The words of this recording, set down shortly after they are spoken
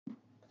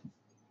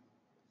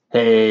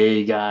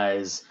Hey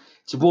guys,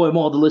 it's your boy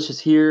Maul Delicious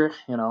here.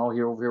 Here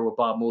over here with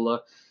Bob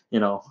Mula.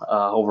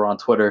 Over on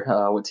Twitter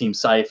with Team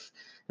Scythe.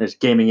 There's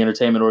gaming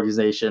entertainment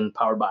organization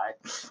powered by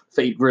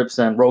Fate Grips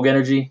and Rogue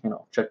Energy.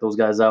 Check those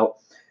guys out.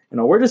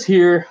 We're just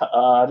here,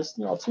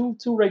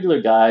 two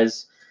regular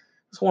guys.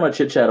 Just want to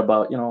chit chat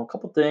about a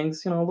couple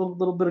things. A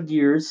little bit of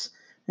Gears.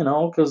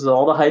 Because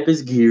all the hype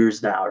is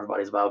Gears now.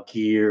 Everybody's about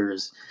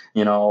Gears.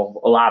 A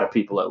lot of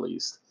people at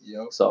least.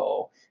 Yep.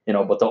 So.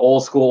 But the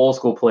old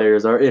school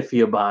players are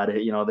iffy about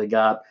it. They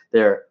got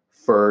their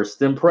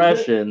first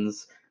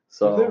impressions.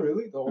 So Is it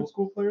really the old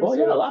school players? Oh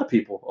yeah, a lot of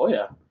people. Oh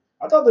yeah.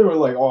 I thought they were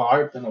like all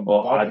hyped and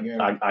Well, about the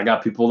game. I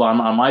got people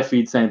on my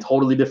feed saying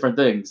totally different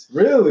things.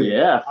 Really?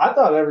 Yeah. I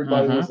thought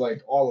everybody was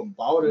like all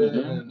about it.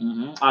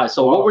 All right.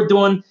 So what we're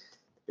doing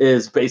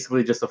is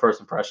basically just the first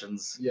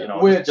impressions. Yeah.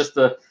 Just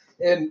the.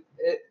 And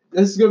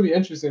this is gonna be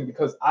interesting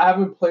because I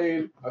haven't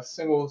played a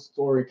single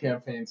story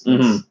campaign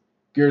since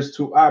Gears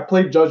 2. I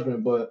played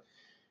Judgment, but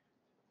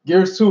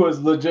Gears 2 is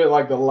legit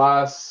like the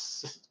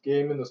last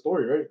game in the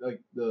story, right?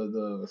 Like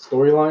the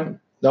storyline.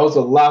 That was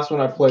the last one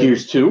I played.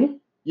 Gears 2?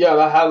 Yeah,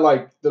 that had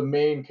like the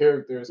main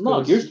characters.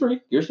 No, Gears 3.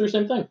 Gears 3,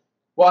 same thing.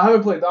 Well, I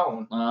haven't played that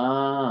one.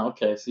 Ah,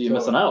 okay. So you're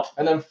missing out.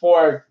 And then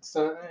 4,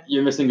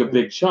 you're missing a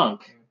big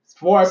chunk.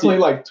 4, I played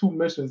like 2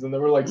 missions and they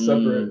were like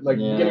separate, like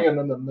beginning and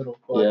then the middle.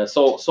 But yeah.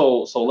 So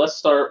let's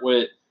start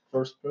with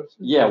first person.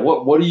 Yeah.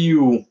 What do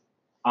you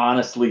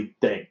honestly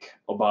think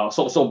about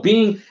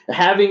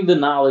having the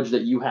knowledge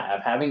that you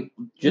have, having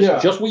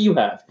just what you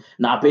have,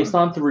 not based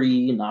on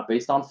 3, not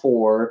based on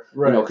 4,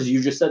 right? Because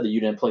you just said that you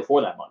didn't play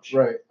 4 that much,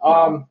 right?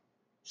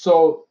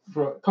 So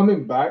for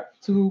coming back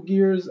to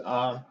Gears,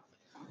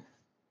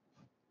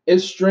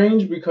 it's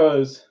strange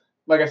because,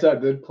 like I said, I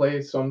did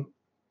play some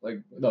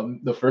like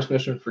the first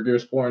mission for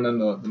Gears 4 and then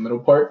the middle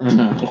part.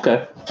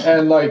 Okay.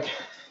 And like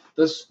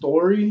the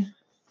story,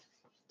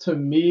 to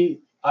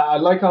me, I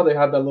like how they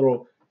had that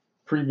little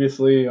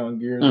previously on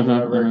Gears,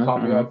 whatever, it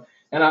caught me up.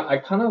 And I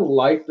kind of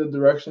like the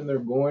direction they're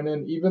going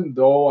in, even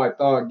though I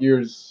thought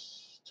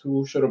Gears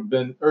 2 should have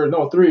been, or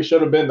no, 3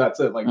 should have been, that's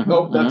it. Like,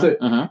 nope, that's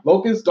it.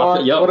 Locust,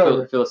 gone,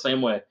 whatever. I feel the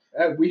same way.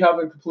 And we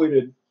haven't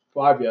completed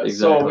 5 yet,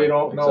 so we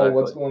don't know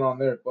what's going on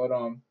there. But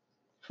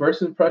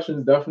first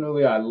impressions,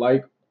 definitely, I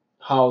like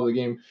how the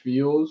game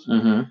feels.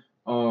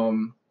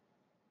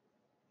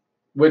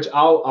 Which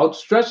I'll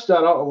stretch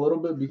that out a little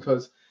bit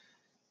because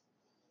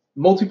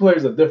multiplayer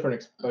is a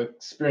different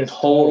experience.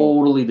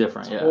 Totally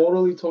different. Yeah.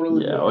 Totally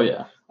yeah, different. Oh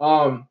yeah.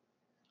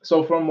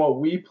 So from what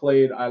we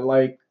played, I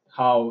like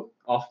how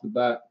off the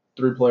bat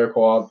 3-player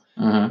co-op.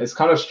 It's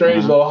kind of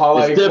strange though how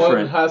like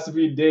one has to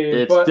be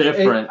Dave. It's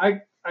different.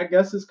 I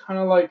guess it's kind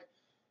of like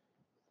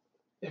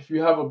if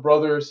you have a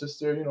brother or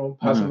sister,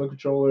 pass them the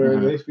controller,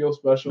 they feel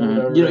special.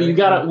 Whatever. You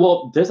gotta.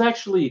 Well, there's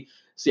actually.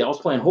 See, I was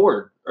playing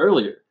Horde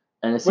earlier,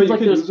 and it seems like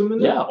there's.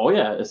 Oh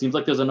yeah. It seems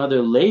like there's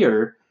another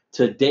layer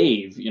to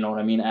Dave, you know what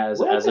I mean?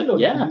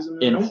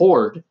 In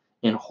Horde.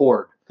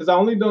 Because I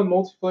only done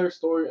multiplayer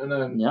story and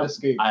then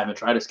Escape. I haven't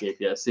tried Escape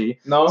yet. See,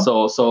 no.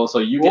 So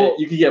you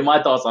can get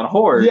my thoughts on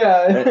Horde.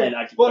 Yeah, I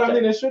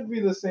mean it should be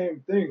the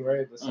same thing,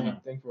 right? The same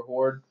thing for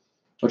Horde.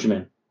 What you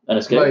mean? And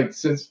Escape? Like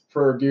since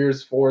for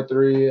Gears 4,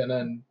 3, and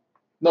then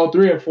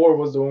 3 and 4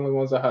 was the only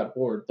ones that had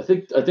Horde. I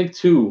think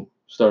 2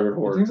 started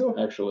Horde. You think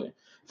so? Actually.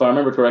 If I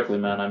remember correctly,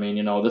 man, I mean,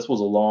 this was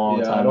a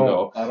long time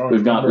ago.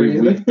 We've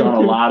done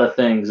a lot of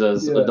things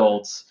as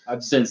adults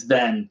since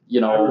then. I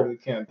really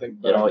can't think.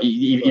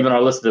 Even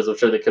our listeners, I'm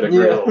sure they could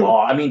agree with the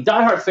law. I mean,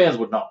 diehard fans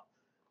would know.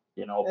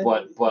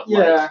 But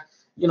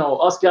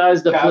us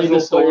guys that play the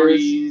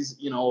stories,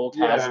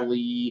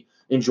 casually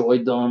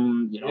enjoyed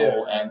them,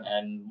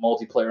 and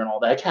multiplayer and all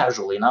that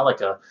casually, not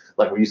like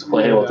we used to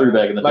play Halo 3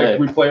 back in the day. Like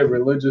we play it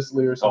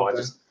religiously or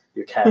something.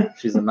 Your cat,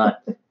 she's a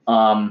nut.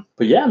 But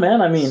yeah,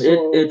 man, I mean,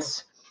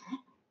 it's.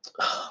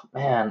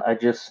 Man,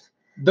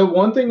 the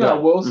one thing I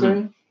will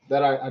say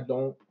that I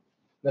don't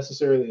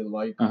necessarily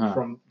like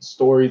from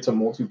story to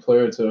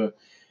multiplayer to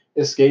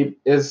Escape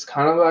is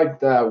kind of like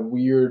that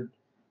weird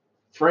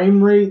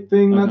frame rate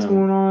thing that's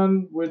going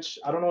on, which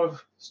I don't know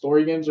if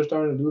story games are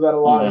starting to do that a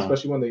lot,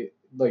 especially when they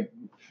like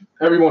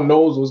everyone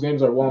knows those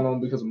games are well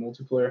known because of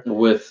multiplayer.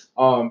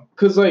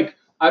 Because like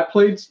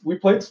we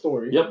played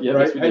story, right?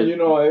 Yes, and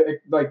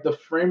like the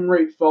frame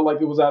rate felt like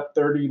it was at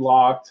 30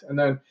 locked, and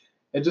then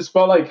it just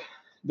felt like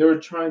they were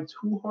trying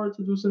too hard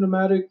to do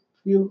cinematic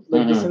feel,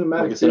 like the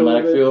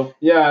cinematic feel.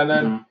 Yeah, and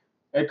then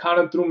it kind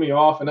of threw me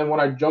off. And then when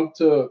I jumped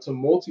to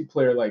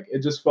multiplayer, like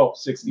it just felt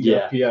 60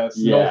 FPS,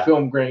 no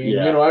film grain.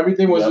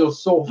 Everything was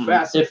just so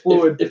fast and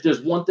fluid. If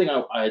there's one thing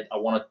I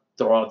want to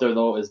throw out there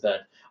though, is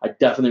that I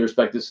definitely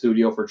respect the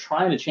studio for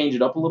trying to change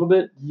it up a little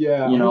bit.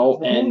 Yeah,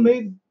 who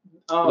made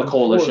the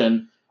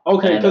Coalition?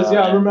 Okay, because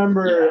I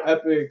remember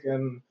Epic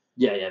and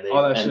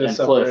all that shit. And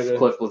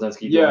Cliff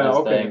Blazinski doing his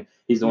thing.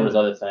 He's doing his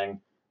other thing.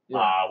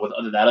 With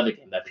that other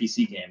game, that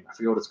PC game, I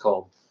forget what it's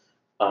called.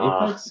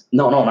 Apex?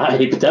 No, not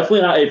Apex.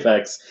 Definitely not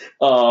Apex.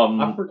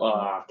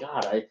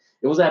 It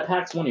was at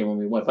PAX 1 year when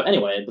we went. But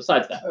anyway,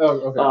 besides that.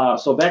 Oh, okay.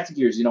 So back to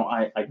Gears.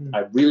 I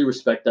really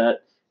respect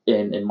that.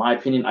 in my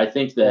opinion, I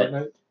think that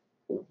Fortnite?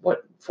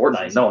 What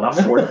Fortnite? No, not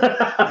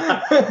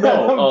Fortnite.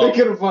 No, I'm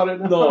thinking about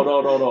it now.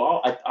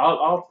 No.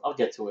 I'll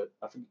get to it.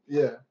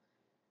 Yeah.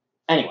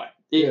 Anyway,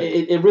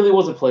 it really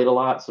wasn't played a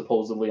lot.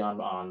 Supposedly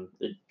on I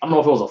don't know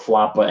if it was a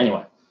flop, but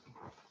anyway.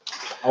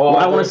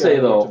 What I want to say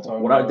though,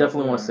 what I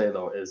definitely want to say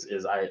though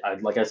is I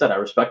like I said, I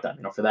respect them,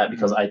 for that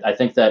because I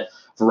think that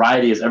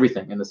variety is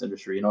everything in this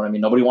industry. You know what I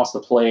mean? Nobody wants to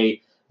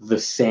play the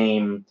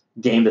same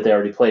game that they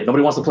already played.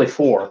 Nobody wants to play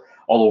 4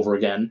 all over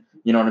again.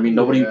 You know what I mean?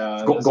 Nobody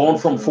going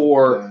from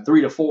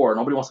 3 to 4.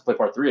 Nobody wants to play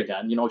part 3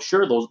 again.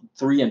 Sure, those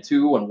 3 and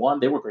 2 and 1,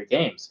 they were great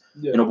games.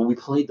 Yeah. But we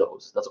played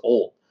those. That's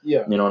old.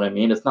 Yeah. You know what I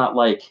mean? It's not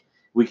like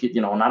we could.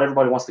 Not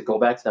everybody wants to go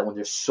back to that when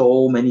there's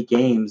so many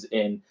games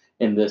in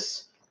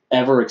this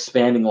ever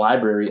expanding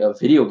library of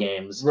video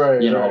games. Right.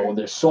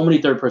 There's so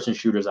many third-person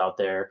shooters out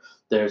there.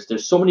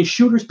 There's so many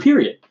shooters.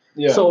 Period.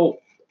 Yeah. So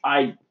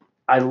I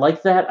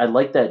like that. I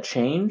like that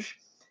change.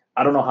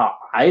 I don't know how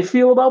I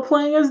feel about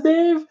playing as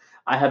Dave.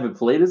 I haven't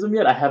played as him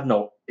yet. I have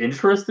no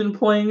interest in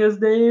playing as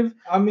Dave.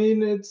 I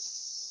mean,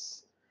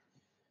 it's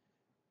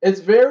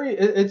very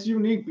it's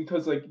unique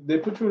because like they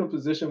put you in a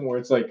position where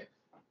it's like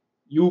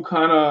you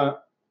kind of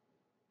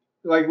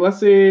like, let's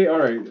say, all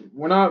right,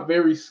 we're not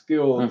very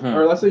skilled,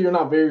 or let's say you're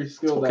not very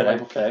skilled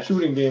at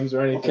shooting games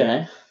or anything.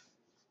 Okay.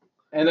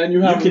 And then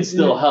you can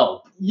still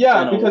help.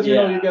 Yeah, because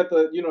you get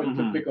the you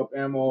can pick up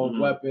ammo,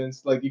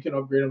 weapons, like you can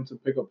upgrade them to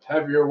pick up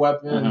heavier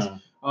weapons.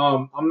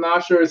 I'm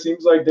not sure. It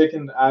seems like they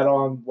can add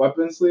on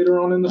weapons later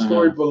on in the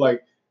story, but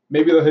like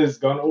maybe his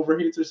gun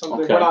overheats or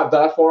something. We're not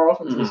that far off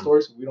into the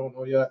story, so we don't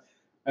know yet.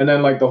 And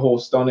then like the whole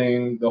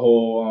stunning, the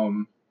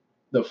whole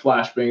the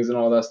flashbangs and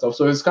all that stuff.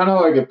 So it's kind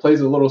of like it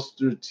plays a little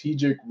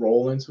strategic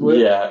role into it.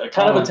 Yeah,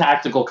 kind of a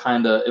tactical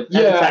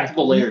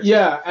tactical layer.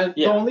 Yeah, and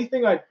the only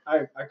thing I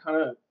kind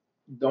of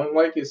don't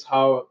like is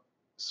how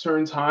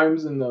certain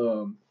times in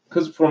the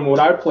because from what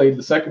I played,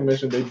 the second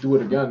mission they do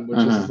it again, which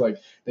is like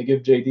they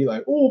give JD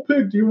like, oh,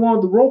 Pig, do you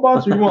want the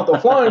robots or you want the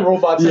flying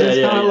robots? And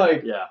it's kind of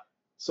like,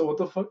 so what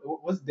the fuck?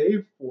 What's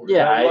Dave for?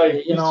 Yeah,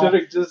 like you should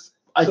have just.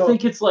 I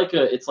think it's like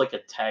a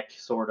tech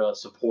sort of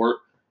support,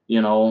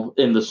 in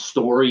the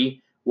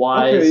story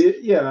wise. Okay,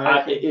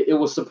 yeah. It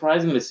was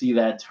surprising to see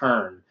that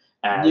turn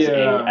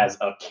as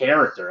a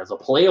character, as a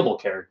playable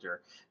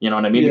character. You know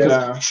what I mean?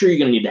 Because sure, you're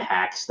gonna need to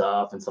hack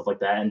stuff and stuff like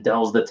that. And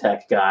Dell's the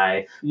tech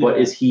guy, but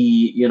is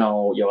he? I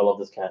love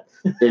this cat.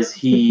 Is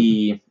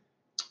he?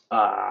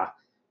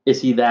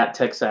 Is he that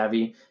tech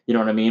savvy? You know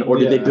what I mean? Or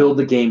did they build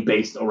the game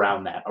based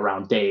around that,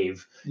 around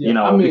Dave?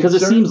 Yeah. Because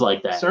it seems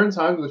like that. Certain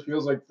times it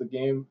feels like the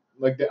game,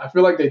 I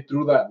feel like they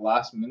threw that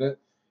last minute.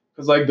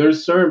 Because like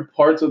there's certain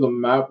parts of the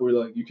map where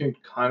like you can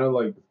kind of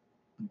like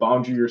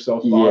boundary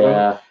yourself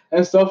out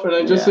and stuff, and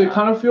it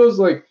kind of feels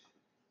like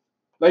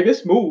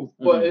it's smooth,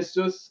 but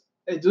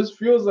it just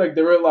feels like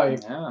they were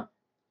like,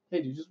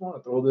 hey, do you just want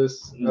to throw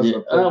this?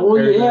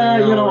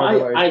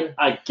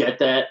 I get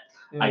that.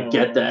 I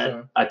get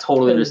that. I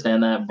totally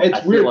understand that. But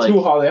it's weird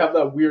too how they have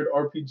that weird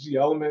RPG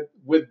element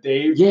with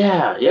Dave.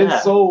 Yeah.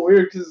 It's so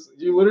weird because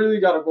you literally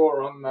got to go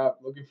around the map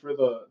looking for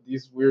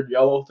these weird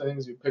yellow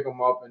things. You pick them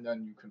up and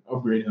then you can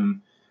upgrade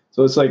him.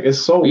 So it's like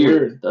it's so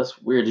weird. That's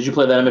weird. Did you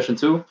play that mission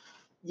too?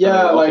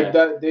 Yeah, like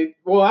that.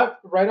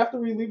 Right after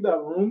we leave that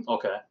room,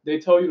 they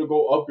tell you to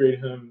go upgrade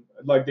him.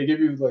 Like they give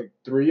you like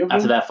 3 of them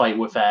after that fight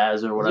with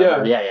Faz or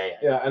whatever.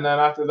 Yeah. And then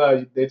after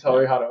that, they tell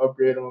you how to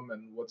upgrade them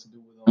and what to do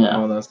with them and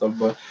all that stuff.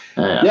 But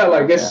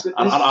it's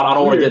I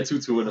don't want to get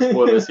too into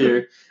spoilers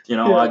here.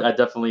 I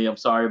definitely am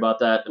sorry about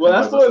that. Well,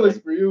 that's spoilers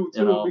for you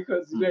too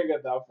because you didn't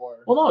get that far.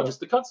 Well, no, just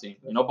the cutscene.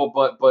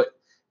 But.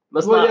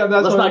 Let's not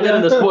get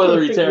into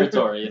spoilery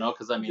territory,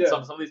 because some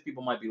of these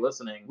people might be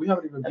listening. We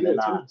haven't even beat it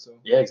too. So.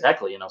 Yeah,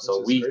 exactly.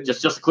 So we crazy.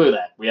 just to clear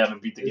that we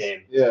haven't beat the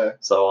game. Yeah.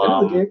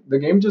 So the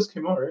game just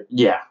came out, right?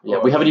 Yeah.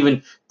 We haven't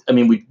even.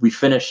 We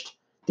finished.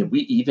 Did we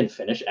even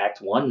finish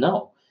Act 1?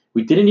 No,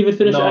 we didn't even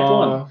finish Act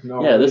 1.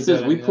 No. Yeah,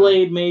 we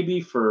played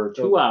maybe for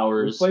 2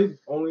 hours. We played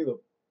only the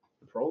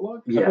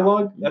prologue.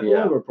 Epilogue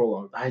or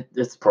prologue?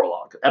 It's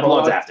prologue.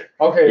 Epilogue's after.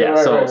 Okay.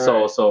 Yeah. Right,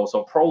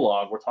 so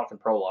prologue. We're talking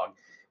prologue.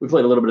 We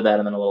played a little bit of that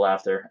and then a little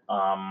after.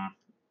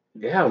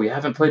 We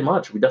haven't played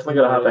much. We definitely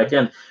got to hop back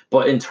in.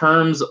 But in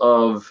terms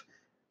of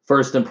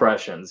first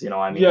impressions,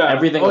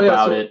 everything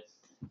about it.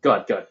 Go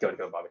ahead,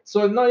 Bobby.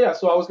 So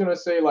I was gonna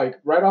say like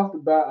right off the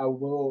bat, I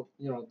will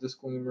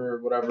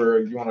disclaimer whatever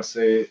you want to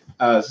say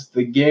as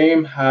the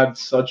game had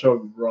such a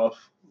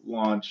rough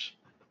launch,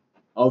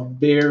 a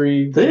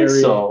very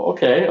so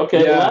okay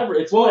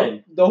elaborate.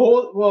 Explain.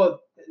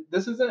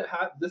 This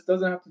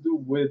doesn't have to do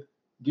with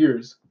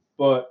Gears,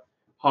 but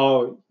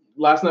how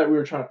last night we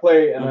were trying to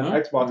play and then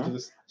Xbox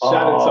just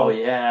shattered itself. Oh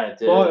yeah, it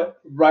did.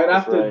 But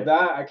after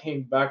that, I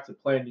came back to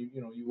play and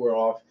you were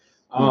off.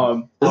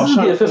 This is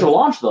the official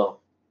launch though,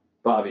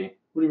 Bobby.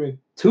 What do you mean?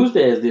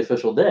 Tuesday is the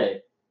official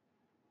day.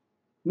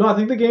 No, I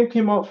think the game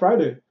came out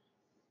Friday.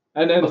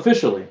 And then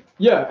officially.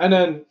 Yeah, and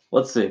then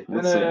let's see. We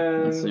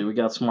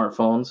got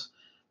smartphones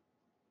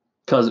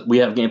because we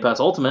have Game Pass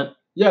Ultimate.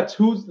 Yeah,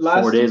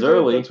 4 days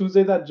early. The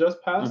Tuesday that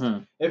just passed.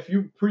 If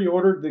you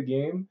pre-ordered the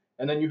game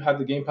and then you had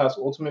the Game Pass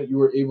Ultimate, you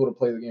were able to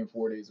play the game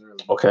 4 days early.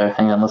 Okay,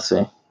 hang on, let's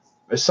see.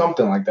 It's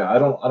something like that. I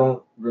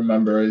don't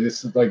remember.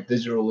 It's like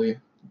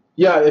digitally.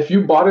 Yeah, if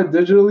you bought it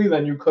digitally,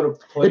 then you could have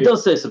played. It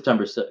does say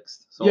September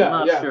 6th, so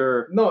I'm not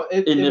sure. No,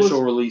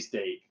 initial release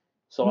date.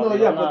 So no,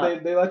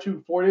 but they let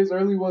you 4 days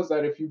early. Was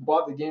that if you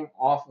bought the game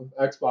off of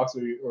Xbox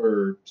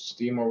or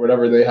Steam or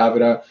whatever they have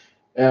it at,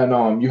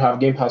 and you have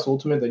Game Pass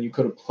Ultimate, then you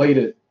could have played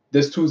it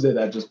this Tuesday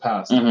that just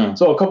passed. Mm-hmm.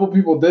 So a couple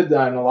people did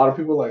that, and a lot of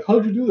people were like,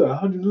 how'd you do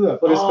that?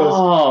 But it's because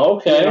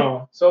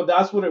okay. So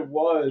that's what it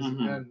was,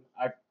 and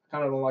I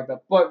kind of don't like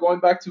that. But going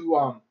back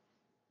to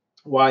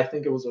why I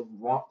think it was a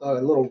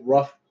little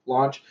rough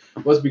launch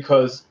was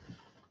because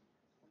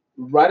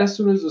right as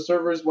soon as the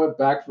servers went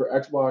back for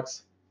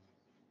Xbox,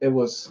 it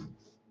was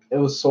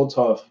so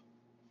tough.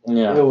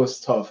 Yeah, it was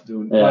tough,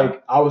 dude. Yeah.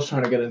 Like I was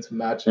trying to get into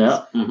matches.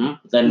 Yeah.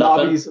 And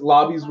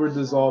lobbies were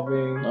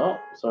dissolving. Oh,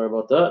 sorry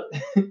about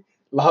that.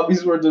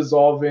 Lobbies were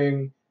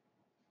dissolving.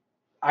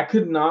 I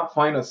could not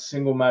find a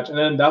single match, and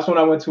then that's when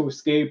I went to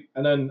Escape,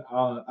 and then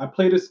I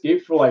played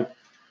Escape for like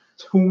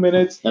 2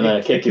 minutes, and then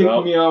it kicked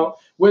me out.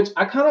 Which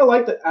I kind of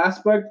like the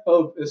aspect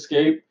of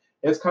Escape.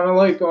 It's kind of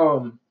like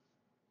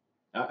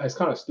it's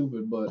kind of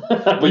stupid, but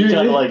but you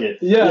kind of like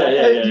it.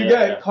 You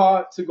get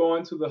caught to go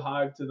into the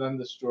hive, to then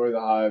destroy the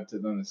hive, to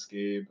then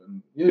escape,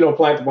 and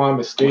plant the bomb,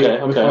 escape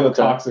before the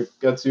toxic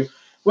gets you.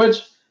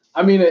 Which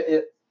I mean,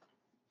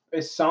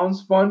 it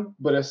sounds fun,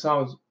 but it's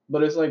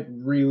like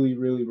really,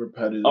 really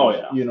repetitive. Oh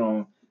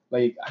yeah.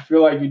 Like I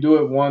feel like you do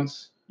it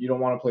once, you don't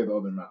want to play the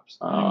other maps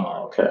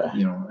anymore. Okay.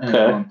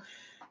 And,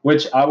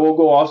 which I will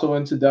go also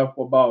into depth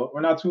about.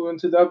 We're not too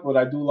into depth, but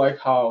I do like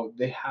how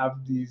they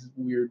have these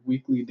weird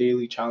weekly,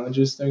 daily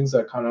challenges, things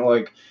that kind of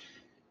like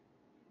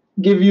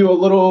give you a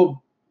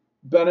little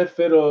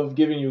benefit of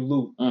giving you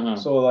loot.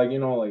 Mm-hmm. So like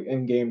like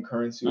in-game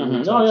currency.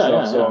 Mm-hmm.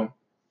 So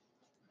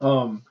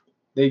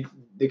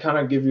they kind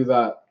of give you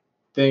that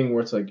thing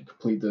where it's like you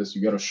complete this,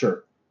 you get a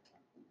shirt.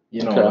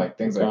 Like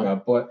things like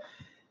that. But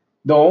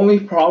the only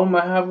problem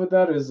I have with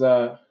that is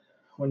that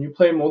when you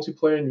play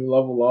multiplayer and you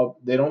level up,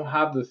 they don't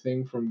have the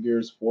thing from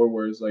Gears 4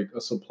 where it's like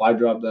a supply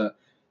drop that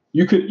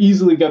you could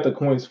easily get the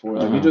coins for.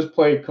 Like you just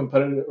play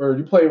competitive or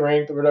you play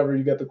ranked or whatever,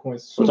 you get the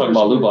coins. We're talking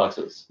about loot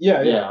boxes.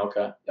 Yeah.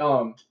 Okay.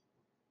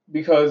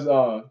 Because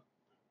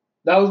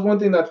that was one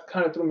thing that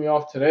kind of threw me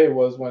off today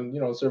was when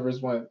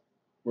servers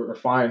were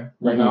fine.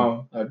 Right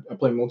now, I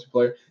play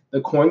multiplayer.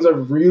 The coins are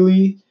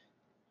really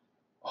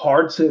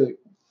hard to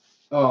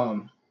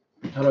how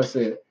do I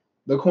say it?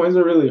 The coins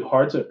are really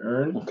hard to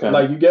earn. Okay.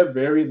 Like you get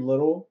very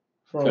little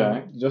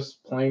from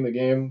just playing the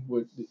game.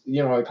 With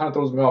it kind of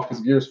throws me off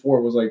because Gears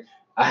 4 was like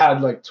I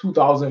had like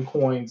 2,000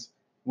 coins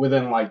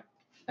within like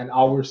an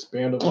hour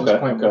span of just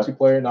playing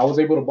multiplayer, and I was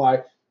able to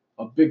buy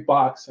a big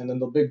box, and then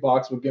the big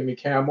box would give me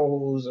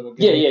camos and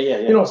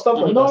stuff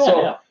like that.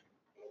 So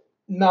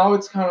now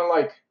it's kind of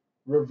like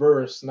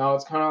reverse. Now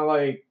it's kind of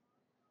like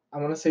I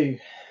want to say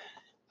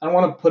I don't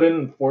want to put it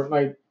in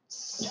Fortnite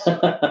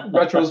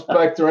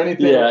retrospect or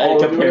anything. Yeah,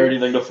 compare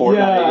anything to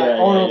Fortnite.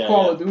 Or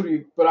Call of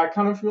Duty. But I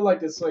kind of feel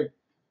like it's like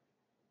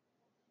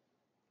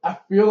I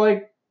feel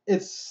like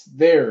it's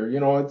there.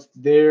 It's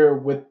there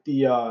with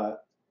the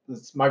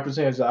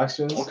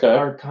microtransactions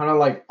are kind of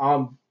like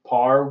on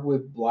par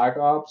with Black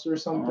Ops or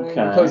something.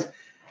 Because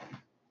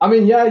I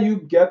mean, you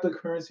get the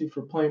currency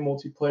for playing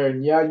multiplayer,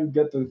 and you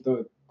get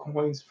the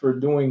coins for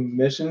doing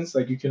missions.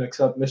 Like you can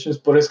accept missions,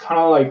 but it's kind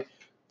of like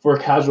for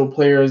casual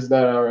players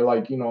that are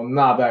like,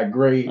 not that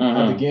great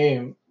at the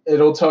game,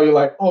 it'll tell you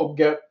like, oh,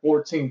 get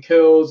 14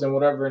 kills and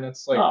whatever. And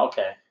it's like,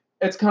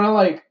 it's kind of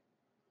like,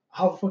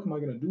 how the fuck am I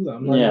going to do that?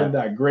 I'm not even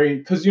that great.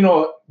 Because,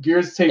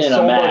 Gears takes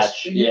so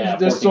much.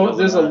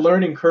 There's a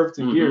learning curve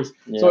to Gears.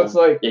 Yeah. So it's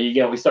like.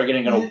 Yeah, we start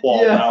getting into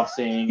wall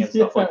bouncing and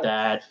stuff like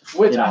that.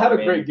 Which I had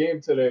a great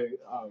game today.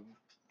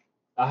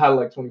 I had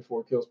like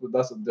 24 kills, but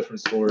that's a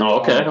different story.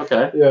 Oh,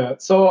 okay. Yeah,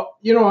 so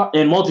in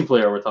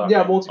multiplayer we're talking.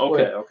 Yeah,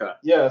 multiplayer. Okay.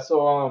 Yeah,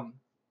 so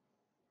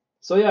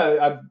it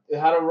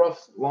had a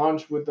rough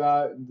launch with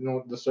that.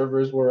 The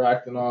servers were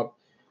acting up,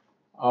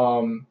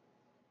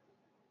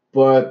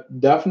 but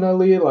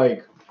definitely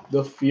like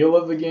the feel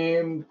of the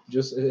game,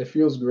 just it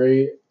feels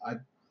great.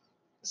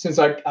 Since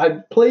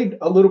I played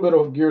a little bit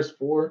of Gears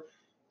 4,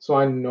 so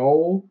I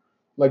know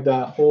like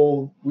that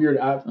whole weird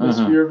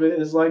atmosphere of it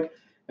is like.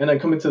 And then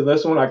coming to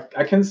this one,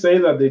 I can say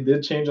that they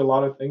did change a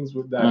lot of things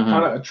with that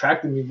kind of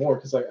attracted me more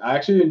because like I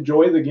actually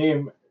enjoy the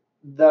game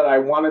that I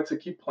wanted to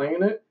keep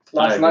playing it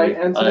last night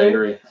and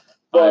today.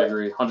 I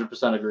agree.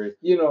 100% agree.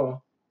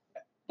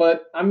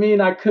 But I mean,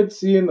 I could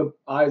see in the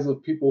eyes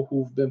of people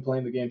who've been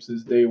playing the game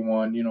since day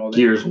one,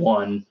 Gears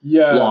 1,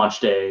 launch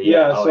day.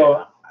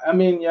 I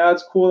mean,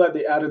 it's cool that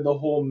they added the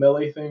whole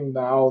melee thing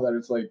now that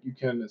it's like you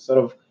can, instead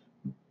of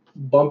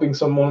bumping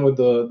someone with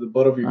the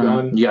butt of your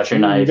gun. You got your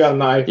knife. You got a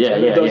knife.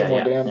 It does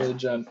more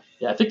damage. And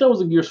I think that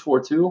was in Gears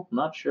 4 too. I'm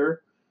not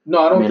sure. No,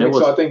 I don't think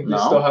so. I think they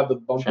still have the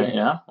bumping.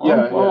 Well,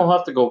 we'll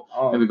have to go.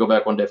 Maybe go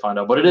back one day, find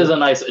out. But it is a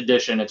nice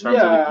addition in terms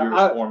of the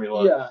Gears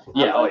formula.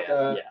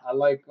 I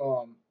like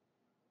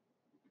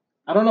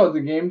I don't know.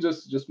 The game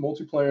just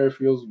multiplayer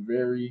feels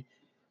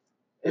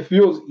it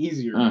feels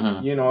easier.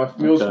 Mm-hmm. It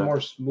feels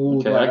more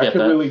smooth. Okay, like I get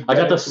that. Really I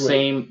got the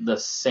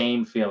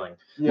same feeling.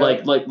 Yeah.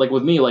 Like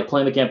with me, like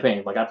playing the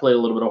campaign. Like I played a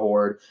little bit of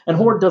Horde, and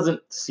Horde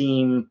doesn't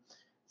seem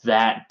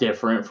that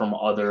different from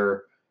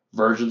other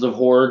versions of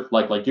Horde.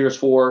 Like Gears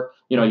 4,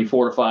 you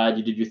fortified,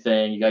 you did your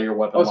thing, you got your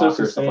weapon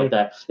locker, stuff like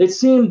that.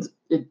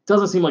 It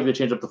doesn't seem like they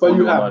changed up the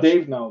formula much. But you have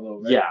Dave now,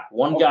 though, right? Yeah,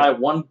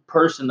 one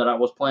person that I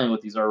was playing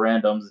with. These are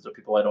randoms. These are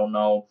people I don't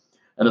know,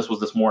 and this was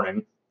this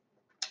morning.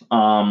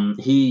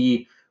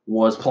 He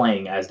was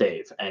playing as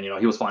Dave, and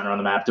he was flying around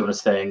the map doing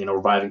his thing,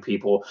 reviving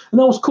people, and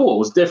that was cool. It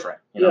was different,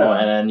 know.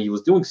 And then he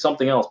was doing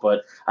something else,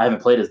 but I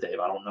haven't played as Dave.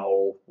 I don't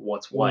know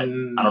what's what. I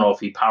don't know if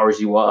he powers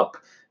you up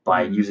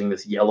by using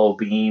this yellow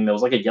beam. It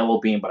was like a yellow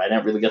beam, but I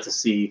didn't really get to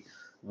see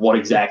what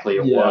exactly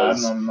it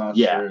was. I'm not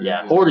sure.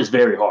 Yeah. Horde is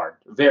very hard,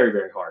 very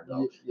very hard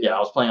though. Yeah, I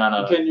was playing on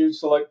a. Can you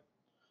select?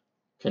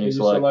 Can you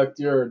select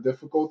your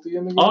difficulty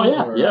in the game? Oh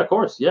yeah, yeah, of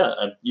course, yeah.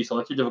 You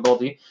select your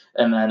difficulty,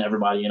 and then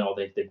everybody,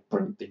 they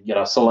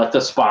select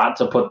a spot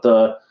to put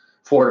the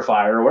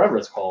fortifier or whatever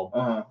it's called.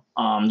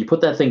 You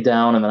put that thing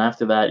down, and then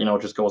after that,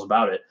 it just goes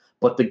about it.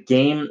 But the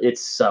game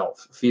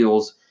itself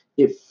feels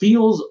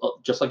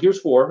just like Gears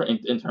 4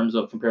 in terms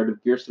of compared to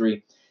Gears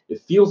 3.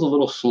 It feels a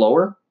little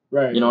slower.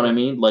 Right. You know what I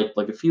mean? Like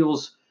it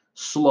feels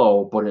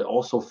slow, but it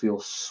also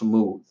feels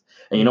smooth.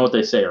 And you know what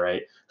they say,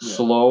 right? Yeah.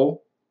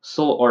 Slow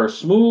or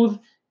smooth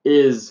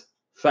is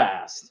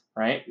fast,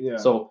 right? Yeah.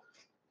 So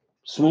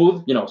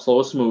smooth, slow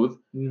is smooth,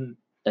 and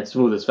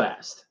smooth is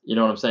fast. You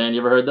know what I'm saying?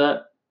 You ever heard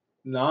that?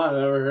 No, I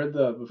never heard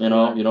that before.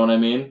 You know what I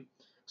mean?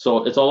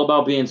 So it's all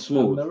about being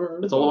smooth.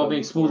 It's all about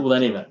being smooth with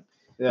anything.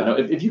 Yeah.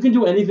 If you can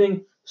do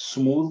anything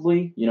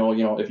smoothly,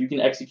 if you can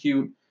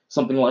execute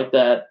something like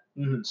that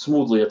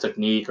smoothly, a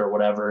technique or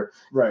whatever,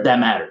 right, that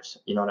matters.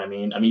 You know what I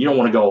mean? I mean, you don't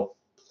want to go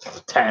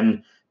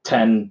 10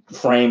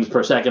 frames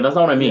per second. That's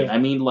not what I mean. Yeah. I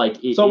mean, like,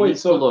 so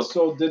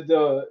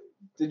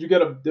did you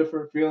get a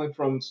different feeling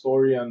from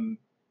story and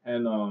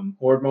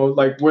Horde mode?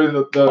 Like, where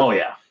the oh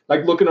yeah,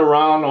 like looking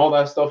around, all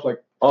that stuff,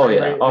 like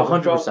 100%,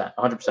 100%.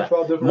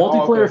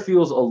 Multiplayer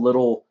feels a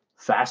little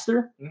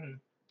faster.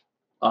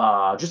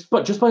 Just by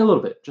a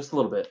little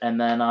bit,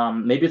 and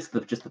then maybe it's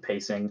just the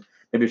pacing.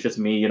 Maybe it's just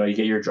me. You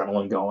get your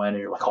adrenaline going, and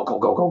you're like, oh,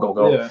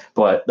 go. Yeah.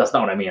 But that's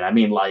not what I mean. I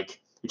mean, like,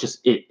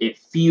 it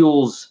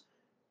feels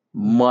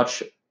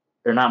much,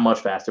 or not much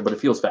faster, but it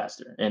feels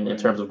faster in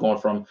terms of going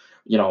from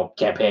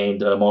campaign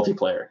to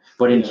multiplayer.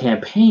 But in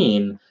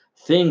campaign,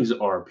 things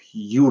are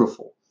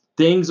beautiful.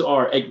 Things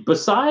are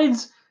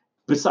besides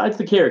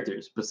the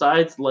characters,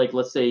 besides, like,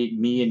 let's say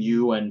me and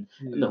you and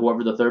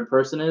whoever the third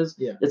person is,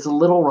 it's a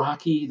little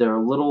rocky. They're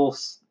a little.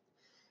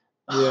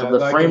 The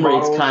like frame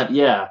rate's kind of,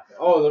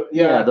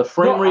 the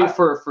frame rate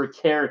for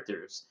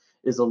characters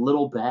is a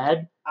little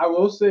bad. I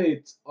will say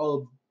it's a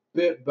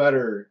bit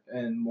better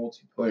in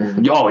multiplayer.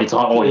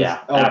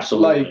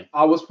 Absolutely. Like,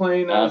 I was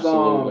playing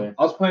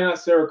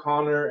as Sarah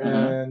Connor,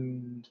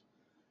 and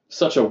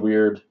such a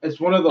weird. It's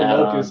one of the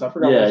locusts. I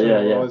forgot what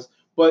it was.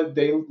 But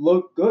they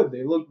look good.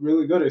 They look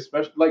really good.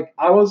 Especially, like,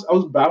 I was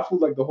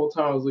baffled, like, the whole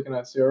time I was looking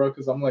at Sarah,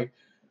 because I'm like,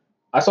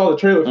 I saw the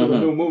trailer for the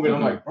new movie, and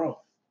I'm like, bro,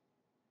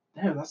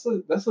 damn, that's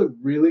a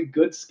really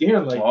good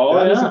skin. Like,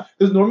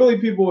 because normally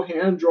people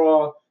hand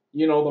draw,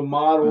 the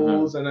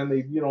models, and then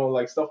they,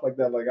 like, stuff like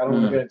that. Like, I don't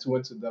want to get too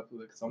into depth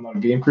with it because I'm not a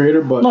game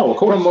creator, but no, of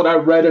course. From what I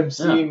read and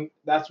seen,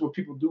 that's what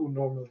people do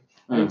normally.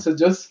 And to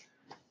just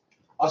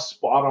a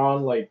spot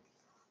on, like,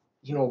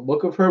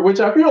 look of her, which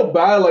I feel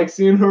bad, like,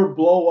 seeing her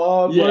blow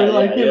up.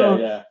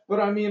 But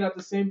I mean, at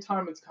the same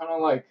time, it's kind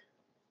of like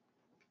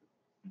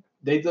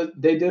they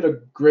did a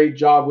great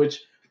job,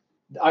 which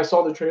I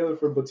saw the trailer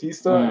for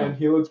Batista, and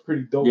he looks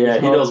pretty dope. Yeah,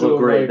 he does look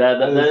great.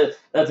 Like,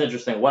 that's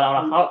interesting.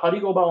 Wow, how do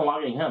you go about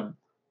unlocking him?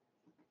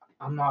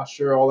 I'm not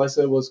sure. All I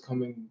said was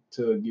coming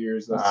to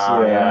Gears.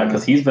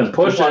 Because he's been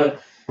pushing.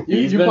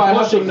 You probably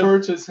have to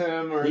purchase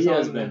him or he something. He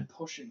has been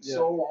pushing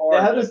so hard.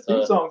 They had this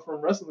theme song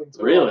from wrestling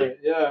too. Really?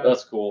 Yeah.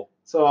 That's cool.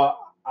 So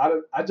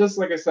I just,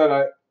 like I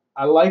said,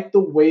 I like the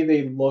way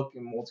they look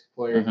in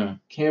multiplayer.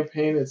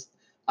 Campaign is.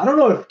 I don't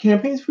know if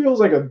campaigns feels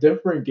like a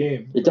different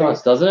game. It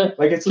does, doesn't it?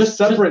 Like, it's just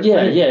a separate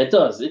thing. Yeah, it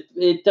does.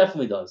 It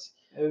definitely does.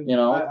 And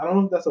I don't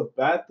know if that's a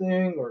bad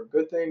thing or a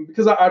good thing,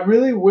 because I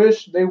really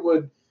wish they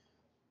would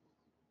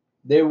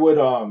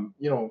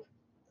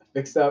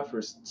fix that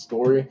for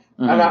story.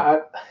 And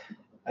I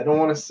don't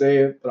want to say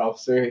it, but I'll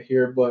say it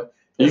here. But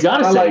you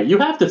gotta say it. You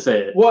have to say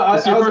it. Well, I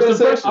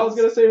was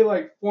gonna say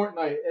like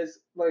Fortnite is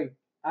like,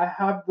 I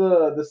have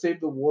the Save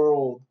the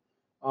World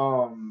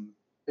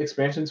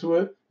expansion to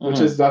it, which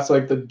that's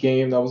like the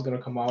game that was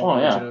gonna come out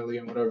originally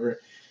and whatever.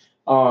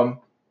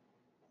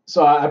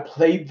 So I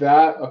played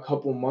that a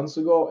couple months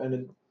ago,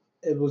 and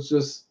it was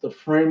just, the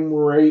frame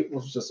rate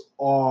was just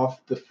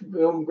off. The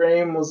film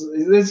game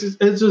it's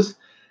just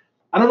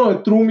I don't know.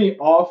 It threw me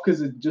off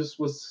because it just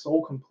was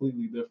so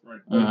completely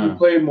different. Like, you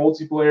play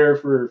multiplayer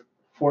for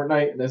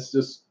Fortnite, and it's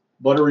just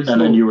buttery smooth.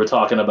 And then you were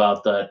talking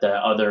about that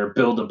other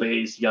build a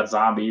base. You got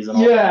zombies and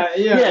all that.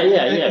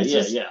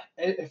 Yeah.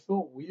 It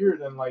felt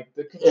weird and like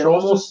the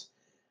controls just.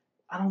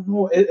 I don't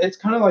know. It's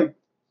kind of like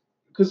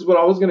because what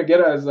I was gonna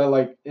get at is that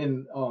like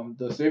in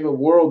the Save the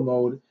World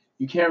mode,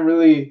 you can't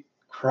really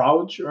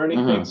crouch or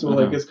anything, so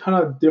like it's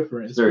kind of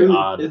different. It's very really,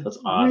 odd. That's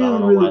odd. Really, I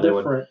don't know really why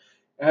different.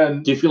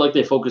 And do you feel like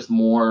they focused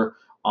more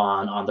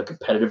on the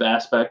competitive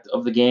aspect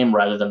of the game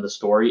rather than the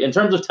story in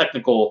terms of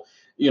technical?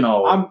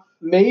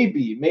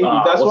 Maybe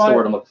that's what's the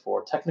word I'm looking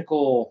for?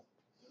 Technical.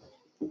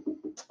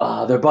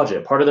 Their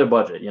budget, part of their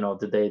budget.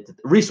 Did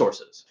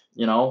resources?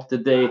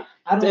 Did they?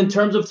 In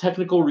terms of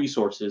technical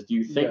resources, do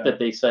you think that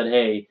they said,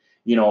 hey?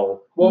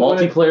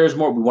 Multiplayer is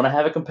more. We want to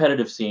have a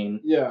competitive scene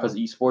because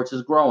esports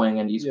is growing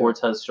and esports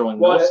has showing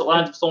no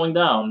signs of slowing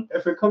down.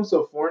 If it comes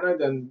to Fortnite,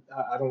 then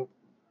I don't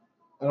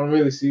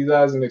really see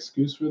that as an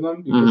excuse for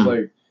them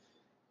because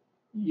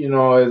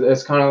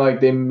it's kind of like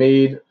they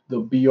made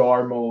the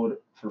BR mode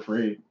for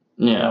free.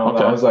 Yeah, okay.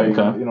 That was like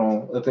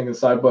a thing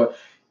aside, but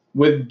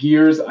with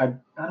Gears, I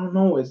don't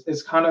know.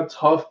 It's kind of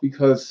tough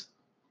because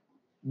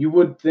you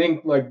would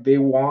think like they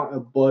want a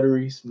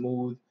buttery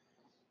smooth.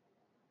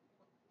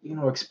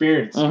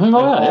 Experience in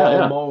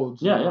all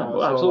modes.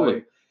 Well,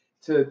 absolutely.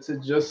 Like, to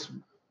just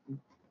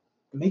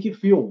make it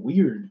feel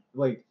weird.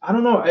 Like I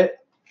don't know.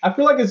 I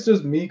feel like it's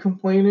just me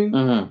complaining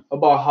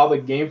about how the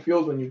game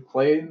feels when you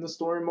play in the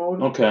story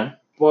mode. Okay.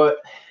 But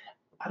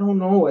I don't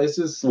know. It's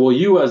just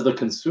you as the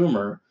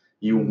consumer,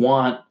 you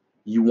want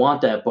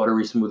that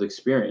buttery smooth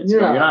experience.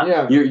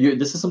 You're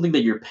this is something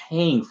that you're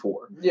paying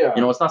for. Yeah.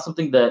 It's not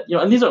something that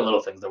and these are little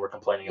things that we're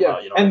complaining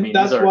about.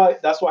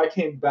 That's why I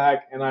came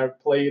back and I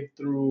played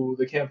through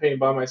the campaign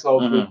by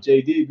myself with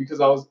JD because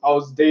I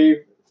was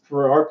Dave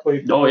for our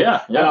playthrough. Oh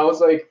yeah. And I was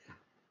like,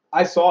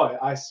 I saw it.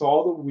 I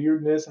saw the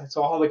weirdness. I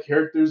saw how the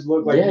characters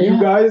look. Like you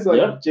guys, like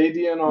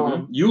JD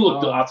and You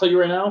look. I'll tell you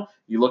right now.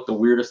 You look the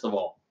weirdest of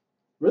all.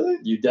 Really?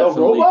 You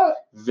definitely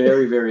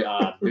very, very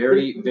odd.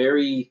 Very,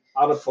 very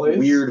out of place.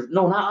 Weird.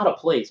 No, not out of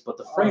place, but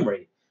the frame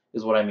rate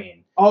is what I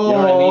mean. Oh, you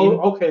know what I mean?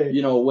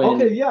 Okay.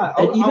 When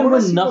and even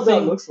when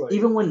nothing,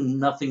 even when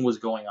nothing was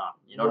going on,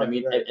 you know what I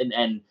mean? Right.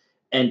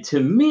 And to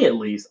me at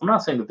least, I'm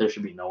not saying that there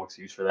should be no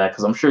excuse for that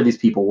because I'm sure these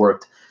people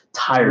worked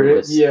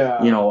tireless,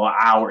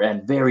 hour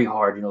and very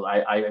hard.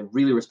 I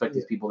really respect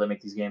these people that make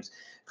these games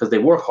because they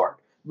work hard.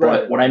 Right.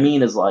 But what I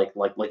mean is like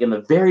in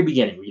the very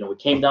beginning, we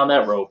came down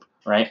that rope,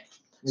 right?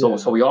 So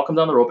we all come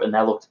down the rope, and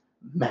that looked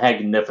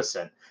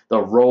magnificent. The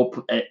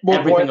rope,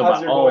 everything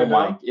about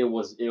it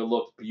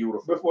looked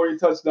beautiful. Before you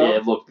touched down? Yeah,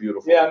 it looked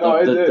beautiful. Yeah,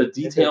 no, the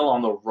detail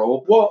on the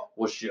rope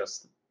was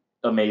just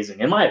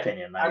amazing, in my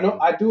opinion.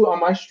 I do on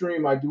my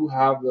stream. I do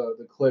have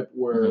the clip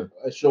where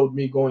it showed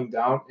me going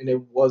down, and it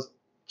was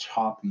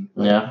choppy.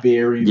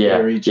 Very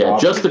choppy. Yeah.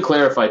 Just to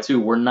clarify too,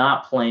 we're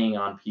not playing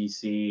on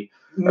PC.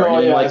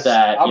 Like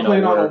that. I'm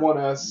playing on a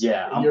 1S.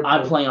 Yeah,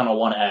 I'm playing on a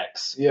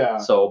 1X. Yeah.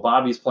 So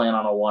Bobby's playing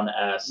on a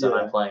 1S, and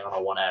I'm playing on a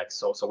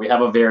 1X. So we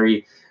have a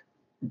very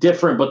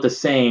different but the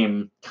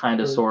same kind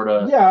of sort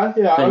of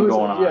thing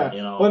going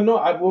on. But no,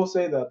 I will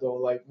say that though,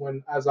 like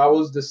as I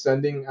was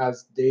descending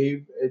as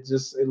Dave, it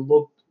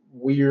looked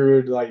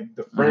weird. Like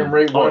the frame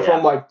rate went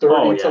from like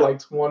 30 to like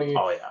 20.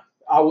 Oh yeah.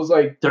 I was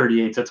like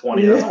 38 to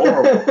 20. That's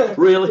horrible.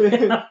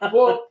 Really?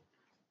 Well,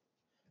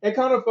 it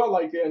kind of felt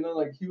like it, and then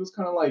like he was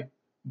kind of like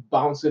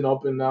bouncing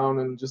up and down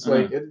and just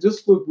like it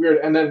just looked weird.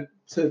 And then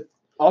that's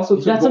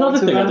another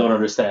thing I don't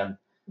understand.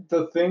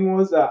 The thing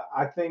was that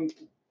I think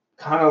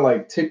kind of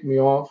like ticked me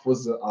off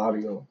was the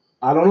audio.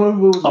 I don't know if it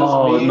was just me.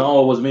 Oh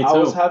no, it was me too. I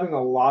was having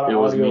a lot of audio.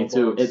 It was me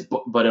too.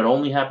 But it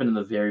only happened in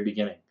the very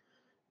beginning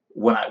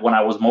when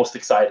I was most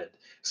excited.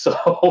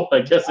 So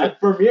I guess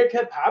for me it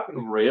kept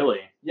happening.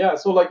 Really? Yeah.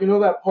 So like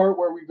that part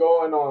where we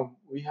go and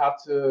we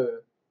have to.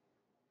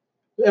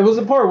 It was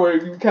a part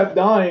where you kept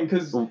dying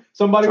because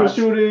somebody was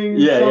shooting.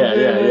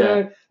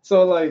 Yeah.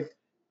 So like,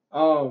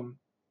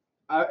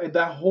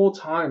 that whole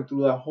time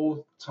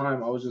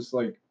I was just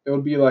like, it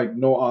would be like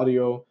no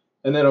audio,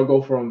 and then it'll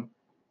go from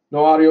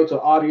no audio to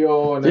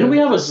audio. And didn't we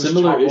have a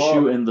similar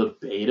issue in the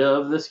beta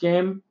of this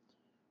game?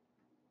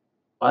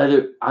 I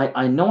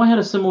know I had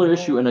a similar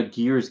issue in a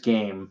Gears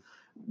game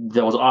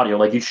that was audio.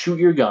 Like you'd shoot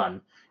your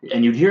gun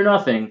and you'd hear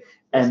nothing,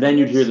 and then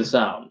you'd hear the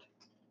sound.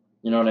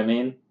 You know what I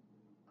mean?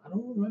 I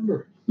don't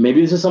remember.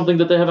 Maybe this is something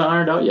that they haven't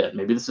ironed out yet.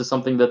 Maybe this is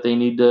something that they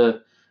need to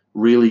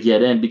really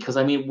get in because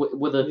I mean,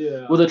 with a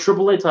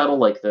AAA title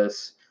like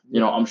this,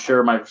 I'm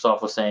sure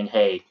Microsoft was saying,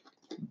 "Hey,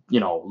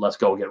 let's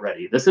go get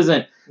ready." This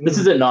isn't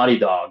Naughty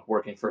Dog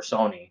working for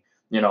Sony,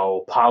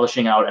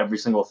 polishing out every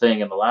single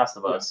thing in The Last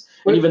of Us.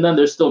 And even then,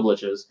 there's still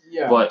glitches.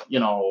 Yeah. But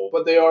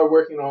But they are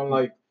working on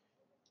like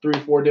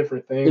 3-4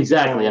 different things.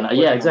 Exactly,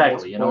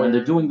 exactly. And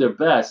they're doing their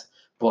best,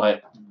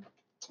 but.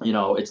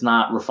 It's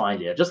not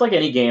refined yet. Just like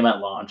any game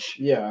at launch.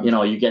 Yeah.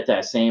 You get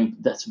that same.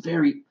 That's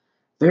very,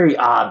 very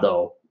odd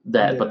though.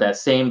 But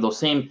those same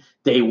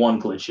day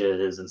one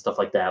glitches and stuff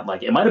like that.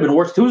 Like it might have been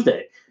Worst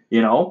Tuesday.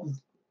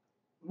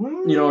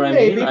 You know what I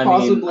mean?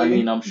 Possibly. I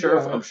mean, I'm sure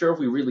if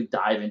we really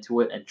dive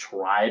into it and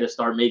try to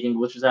start making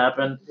glitches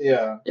happen,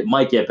 it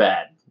might get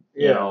bad.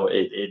 You know,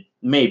 it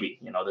maybe.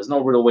 You know, there's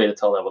no real way to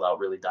tell that without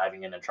really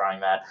diving in and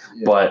trying that.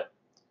 Yeah. But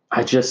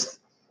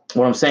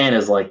what I'm saying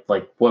is like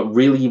what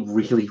really,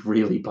 really,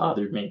 really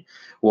bothered me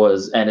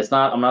was, and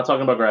I'm not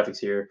talking about graphics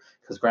here,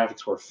 because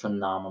graphics were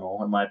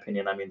phenomenal in my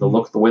opinion. I mean, the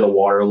way the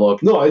water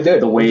looked, no, it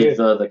did. The way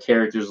the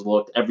characters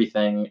looked,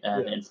 everything,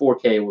 and in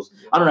 4K was,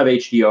 I don't have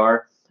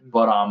HDR,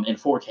 but in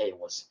 4K it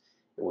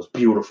was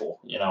beautiful.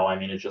 You know, I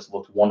mean, it just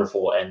looked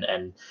wonderful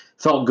and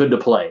felt good to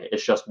play.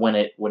 It's just when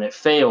it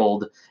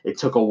failed, it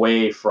took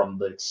away from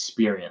the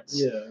experience.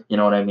 Yeah. You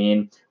know what I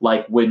mean?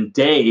 Like when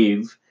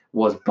Dave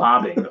was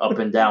bobbing up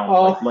and down,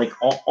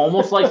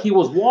 almost like he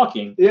was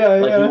walking. He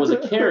was a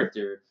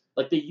character.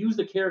 Like they used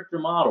the character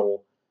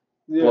model.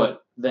 Yeah.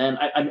 But then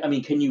I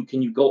mean, can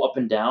you go up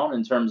and down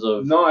in terms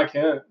of? No, I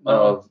can't.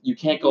 No. You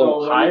can't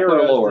go higher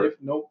or lower.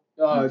 Nope.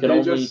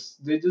 They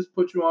just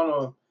put you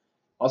on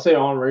I'll say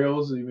on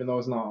rails, even though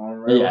it's not on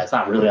rails. Yeah, it's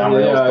not really on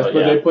rails.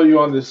 But they put you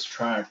on this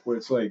track where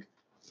it's like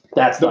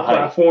that's the height.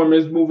 Platform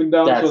is moving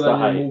down, so then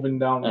you're moving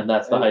down, and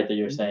that's the height that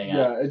you're saying.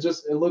 Yeah, it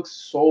looks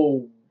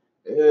so.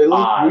 It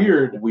looks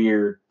weird.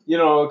 Weird. You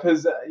know,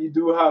 because you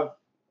do have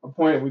a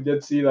point. We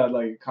did see that,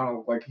 like, kind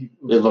of like he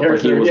was. It looked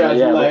like he was.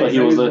 Like he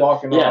was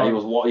walking. Yeah,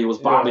 he was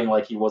bobbing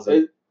like he was.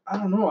 I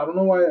don't know. I don't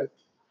know why.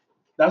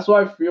 That's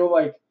why I feel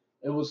like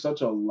it was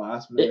such a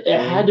last minute. It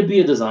had to be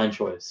a design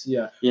choice.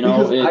 Yeah, you know.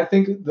 Because I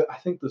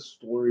think the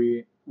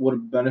story would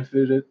have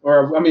benefited,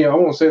 or I mean, I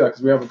won't say that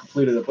because we haven't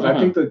completed it, but I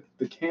think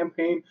the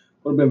campaign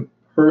would have been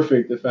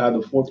perfect if it had the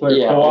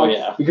 4-player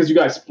co-op, because you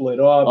guys split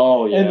up.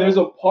 And there's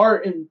a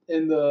part in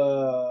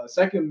the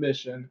second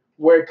mission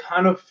where it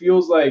kind of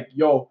feels like,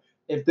 yo,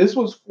 if this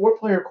was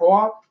 4-player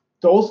co-op,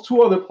 those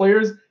 2 other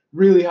players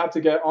really had to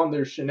get on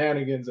their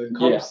shenanigans and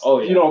come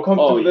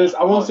through this.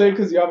 I won't say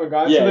because you haven't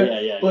gotten to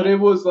it, but it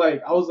was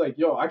like, I was like,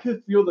 yo, I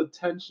could feel the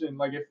tension.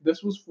 Like if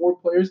this was 4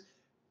 players,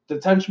 the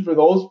tension for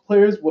those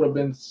players would have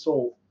been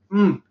so.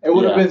 It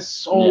would have been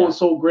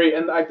so great,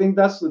 and I think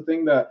that's the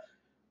thing that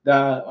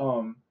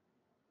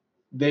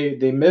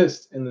they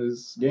missed in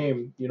this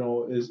game. You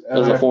know, is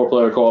as a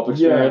 4-player co-op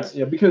experience.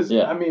 Yeah, because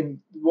I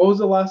mean, what was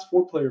the last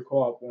 4-player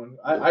co-op one?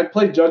 I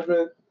played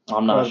Judgment.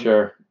 I'm not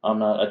sure. I'm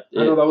not.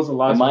 I know that was the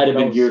last. It might have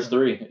been Gears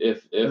 3.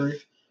 If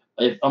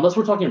unless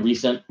we're talking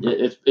recent,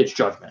 it's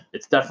Judgment.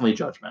 It's definitely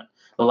Judgment.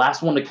 The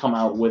last one to come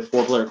out with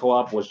 4-player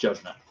co-op was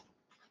Judgment,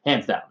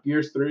 hands down.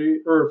 Gears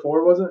 3 or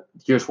 4 was it?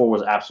 Gears 4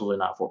 was absolutely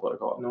not 4-player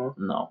co-op. No.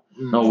 No.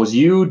 It was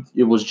you.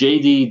 It was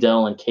JD,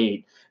 Del, and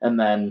Kate, and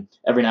then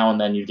every now and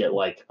then you'd get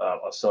like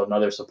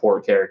another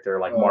support character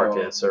like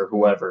Marcus or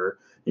whoever,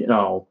 you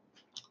know,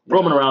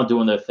 roaming around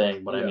doing their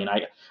thing. But I mean,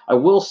 I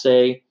will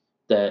say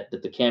that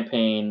the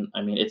campaign,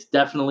 I mean, it's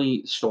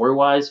definitely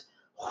story-wise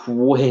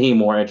way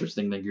more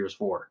interesting than Gears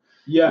 4.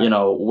 Yeah. You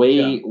know,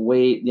 way,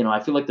 you know,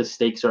 I feel like the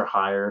stakes are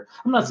higher.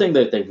 I'm not saying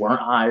that they weren't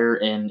higher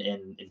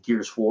in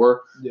Gears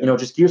 4. Yeah. You know,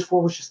 just Gears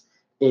 4 was just,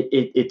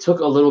 it took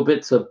a little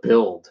bit to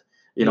build,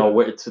 you know,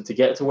 where to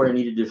get to where it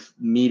needed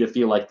me to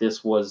feel like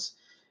this was,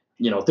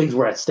 you know, things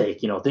were at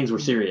stake, you know, things were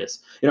serious.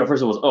 You know, at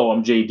first it was,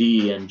 I'm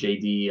JD, and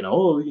JD, you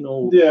know,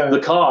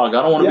 the COG.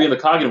 I don't want to be in the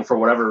COG for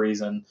whatever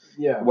reason.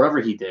 Yeah. Whatever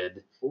he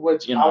did.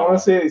 Which, you know, I want to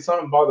say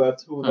something about that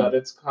too, that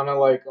it's kind of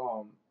like,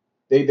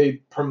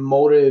 they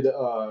promoted,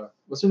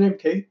 what's her name?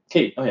 Kate?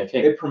 Kate. Oh yeah,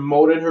 Kate. They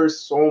promoted her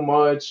so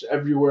much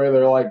everywhere.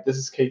 They're like, this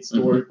is Kate's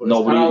story. But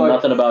nobody,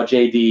 nothing about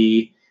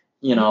JD,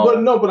 you know.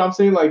 But no, but I'm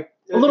saying like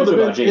a little bit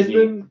about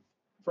JD.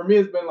 For me,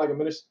 it's been like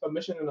a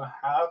mission and a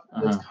half.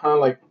 And it's kind of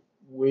like,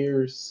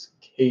 where's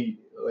Kate?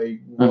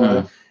 Like,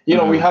 you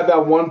know, we had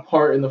that one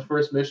part in the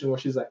first mission where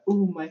she's like,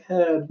 "Ooh, my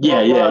head." Blah,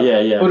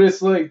 yeah. But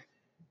it's like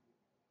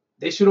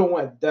they should have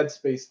went Dead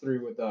Space 3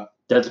 with that.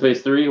 Dead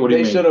Space 3? What do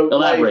you mean?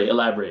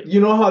 Elaborate. You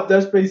know how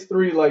Dead Space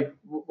 3, like,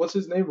 what's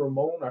his name?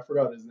 Ramon? I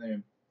forgot his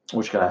name.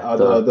 Which guy?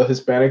 The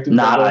Hispanic dude.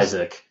 Not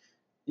Isaac.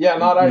 Yeah,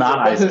 not Isaac. Not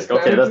Isaac.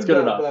 Okay, that's good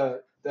enough.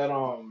 That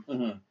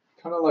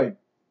kind of like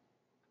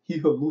he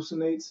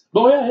hallucinates.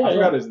 Oh yeah. I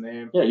forgot his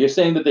name. Yeah, you're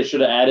saying that they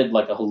should have added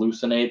like a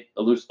hallucinate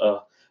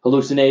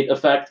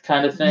effect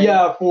kind of thing.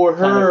 Yeah, for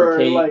her,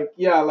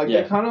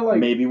 they kind of like.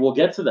 Maybe we'll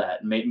get to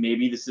that.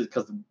 Maybe this is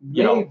because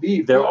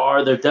there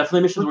are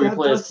definitely missions where you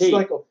play as Kate. That's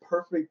like a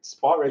perfect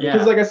spot right there.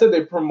 Because like I said,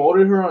 they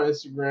promoted her on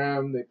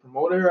Instagram. They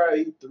promoted her at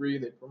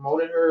E3. They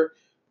promoted her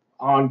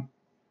on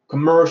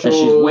commercials.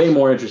 And she's way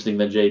more interesting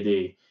than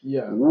JD.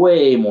 Yeah.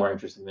 Way more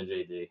interesting than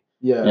JD.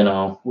 Yeah. You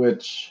know,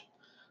 which.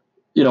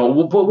 You know,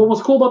 what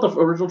was cool about the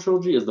original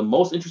trilogy is the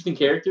most interesting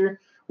character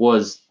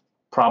was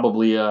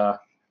probably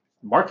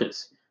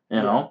Marcus. You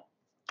know,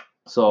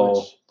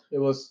 so it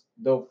was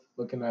dope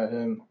looking at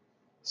him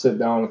sit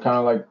down, kind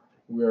of like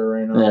we were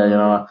right now. Yeah, you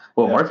know.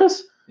 Well,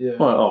 Marcus? Yeah.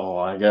 Well,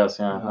 I guess,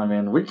 yeah. I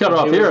mean, we cut it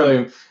off here. I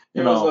mean,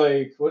 you know. Was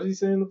like, what did he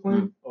say in the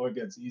plane? Oh, it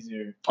gets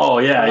easier. Oh,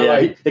 yeah.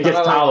 It gets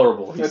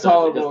tolerable. It's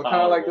tolerable. Kind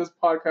of like this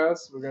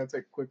podcast. We're going to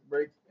take a quick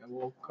break, and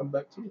we'll come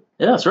back to it.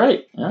 Yeah, that's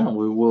right. Yeah,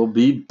 we will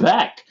be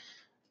back.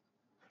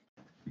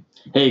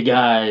 Hey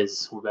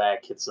guys, we're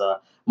back. It's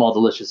Mal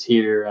Delicious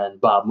here and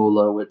Bob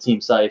Mula with Team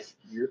Scythe.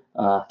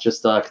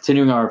 Just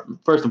continuing our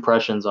first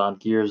impressions on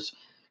Gears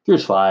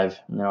 5.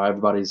 You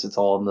know, it's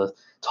all in the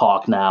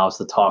talk now. It's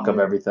the talk of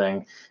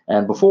everything.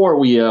 And before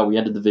we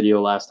ended the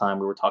video last time,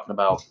 we were talking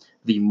about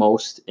the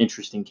most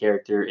interesting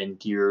character in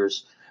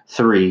Gears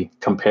 3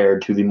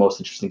 compared to the most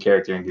interesting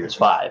character in Gears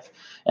 5,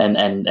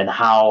 and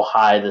how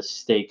high the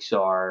stakes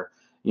are,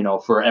 you know,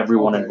 for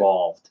everyone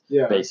involved,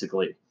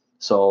 basically.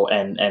 So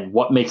and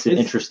what makes it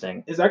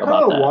interesting? Is that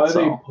kind of why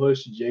they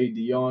push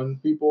JD on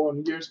people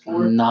in Gears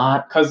 4?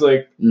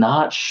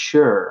 Not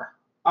sure.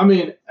 I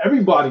mean,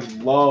 everybody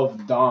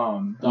loved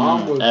Dom.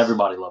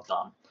 Everybody loved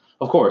Dom.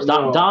 Of course,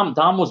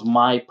 Dom was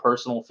my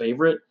personal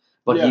favorite,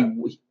 but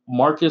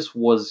Marcus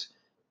was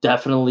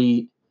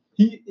definitely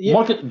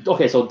Marcus.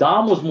 Okay, so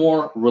Dom was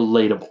more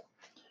relatable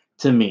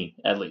to me,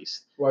 at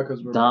least. Why?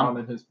 Because we're brown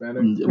and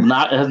Hispanic. It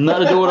has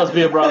nothing to do with us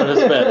being brown and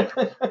Hispanic.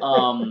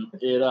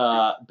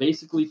 It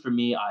basically for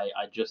me, I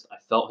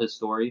felt his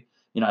story.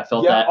 You know, I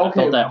felt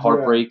that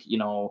heartbreak. You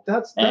know,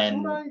 that's what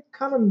I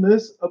kind of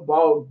miss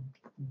about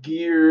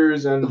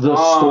Gears and the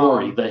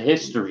story, the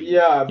history.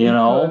 Yeah, you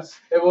know,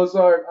 it was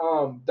like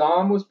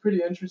Dom was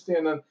pretty interesting,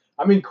 and then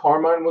I mean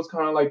Carmine was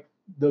kind of like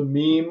the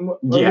meme. Of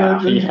the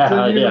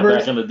universe,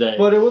 back in the day.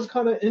 But it was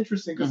kind of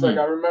interesting because like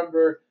I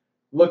remember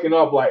looking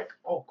up like,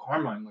 oh,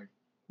 Carmine, like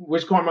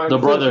which Carmine? The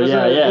brother,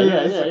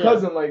 the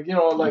cousin, like, you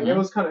know, like it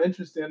was kind of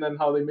interesting, and then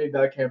how they made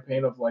that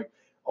campaign of like,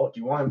 oh, do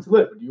you want him to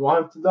live or do you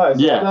want him to die?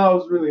 So that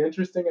was really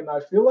interesting, and I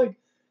feel like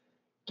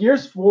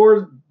Gears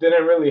 4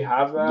 didn't really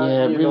have that.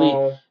 Yeah, you really.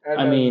 know?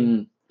 I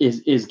mean,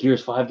 is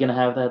Gears 5 gonna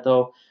have that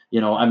though? You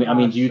know, I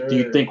mean, do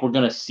you think we're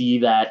gonna see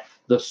that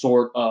the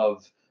sort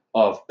of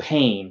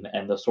pain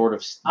and the sort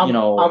of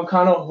I'm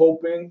kind of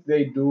hoping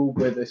they do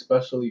with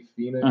especially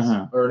Phoenix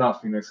or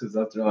not Phoenix because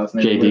that's their last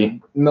name.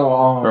 JD. No,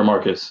 or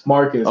Marcus.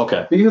 Marcus.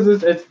 Okay. Because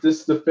it's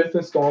this the 5th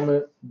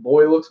installment.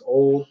 Boy looks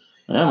old.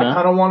 Yeah, I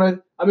kind of want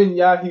to. I mean,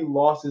 yeah, he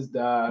lost his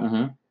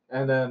dad,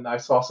 and then I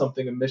saw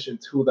something in Mission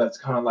 2 that's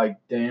kind of like,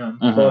 damn.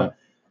 But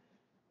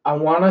I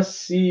want to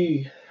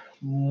see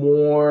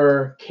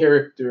more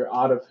character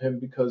out of him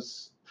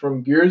because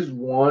from Gears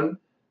 1.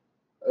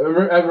 I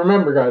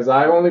remember, guys,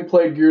 I only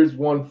played Gears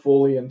 1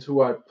 fully and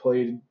 2 I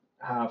played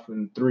half,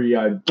 and 3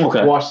 I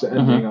watched the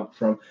ending up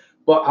from.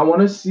 But I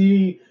want to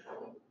see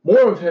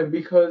more of him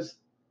because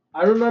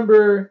I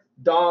remember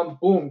Dom,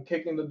 boom,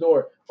 kicking the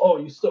door. Oh,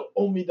 you still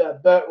owe me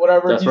that bet,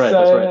 whatever he said.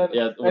 That's right.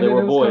 Yeah, they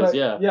were boys,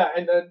 Yeah,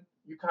 and then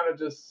you kind of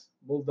just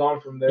moved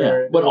on from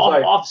there. Yeah,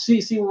 but see,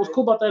 what was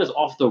cool about that is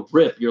off the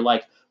rip, you're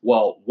like,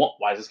 well,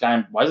 why is this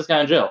guy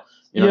in jail?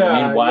 You know what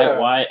I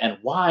mean?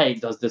 Why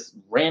does this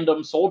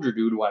random soldier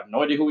dude who I have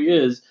no idea who he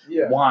is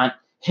want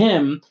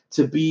him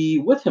to be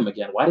with him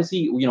again? Why does he?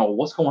 You know,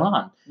 what's going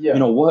on? Yeah. You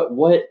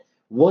know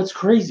what's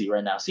crazy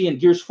right now? See, in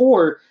Gears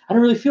 4, I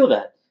don't really feel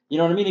that. You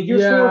know what I mean? In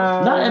Gears 4,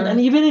 and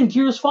even in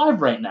Gears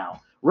 5 right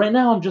now. Right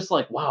now, I'm just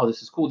like, wow,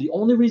 this is cool. The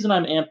only reason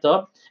I'm amped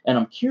up and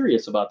I'm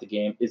curious about the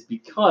game is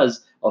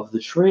because of the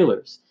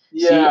trailers.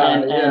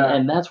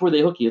 And that's where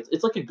they hook you.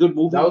 It's like a good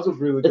movie. That was a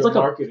really good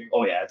marketing.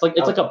 It's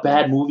like a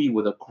bad movie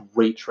with a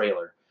great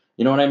trailer.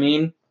 You know what I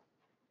mean?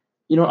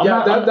 You know,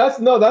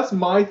 that's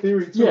my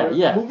theory too.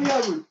 Yeah. The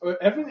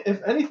movie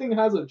if anything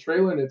has a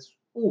trailer and it's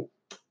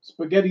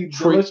spaghetti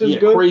delicious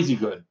good, crazy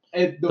good.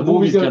 And the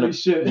movie's gonna be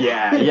shit.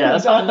 Yeah.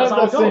 That's how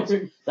it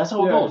goes. That's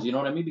how it goes. You know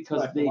what I mean?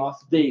 Because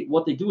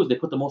what they do is they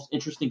put the most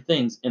interesting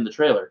things in the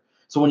trailer.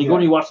 So when you go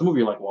and you watch the movie,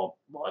 you're like, well,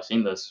 I've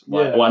seen this.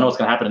 Well, I know what's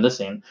gonna happen in this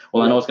scene.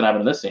 Well, I know what's gonna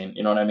happen in this scene.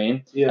 You know what I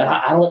mean? Yeah.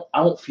 And I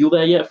don't feel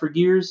that yet for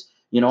Gears.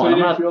 You know, so you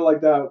didn't feel like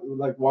that,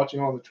 like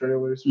watching all the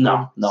trailers?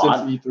 No,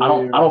 I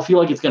don't feel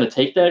like it's gonna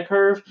take that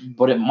curve,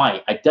 but it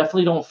might. I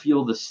definitely don't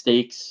feel the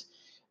stakes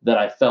that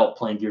I felt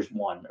playing Gears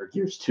 1 or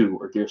Gears 2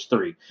 or Gears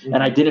 3,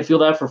 and I didn't feel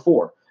that for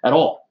 4 at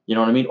all. You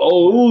know what I mean?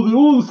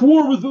 The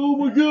swarm is, oh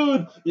my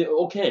god. Yeah,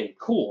 okay,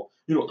 cool.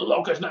 You know, the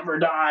locust never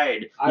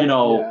died. I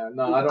don't.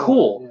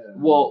 Cool. Yeah.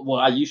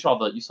 Well, you saw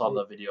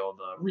the video,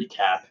 the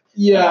recap.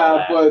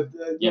 Yeah, but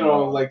you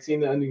know, like seeing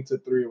the ending to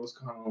 3, it was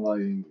kind of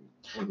like.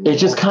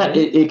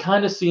 It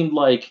kind of seemed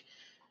like,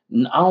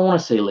 I don't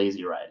want to say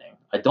lazy writing.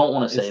 I don't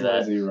want to say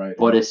that,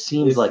 but it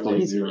seems like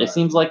lazy. It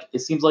seems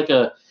like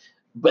a.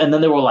 And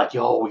then they were like,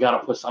 "Yo, we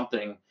gotta put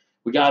something.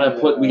 We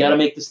gotta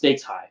make the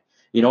stakes high."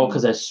 You know,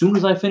 because as soon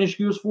as I finished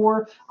Gears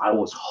 4, I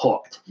was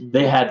hooked.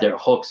 They had their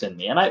hooks in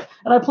me, and I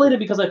played it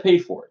because I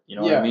paid for it. You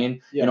know what I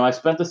mean? Yeah. You know, I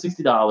spent the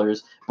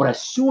 $60, but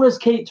as soon as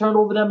Kate turned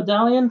over that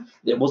medallion,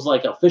 it was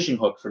like a fishing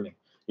hook for me.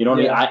 You know what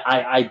I mean?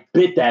 I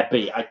bit that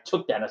bait. I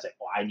took that and I said,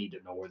 well, I need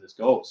to know where this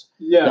goes.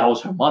 Yeah. That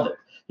was her mother.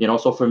 You know,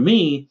 so for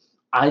me,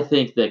 I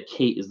think that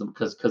Kate is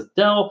because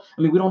Del,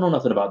 I mean, we don't know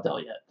nothing about Del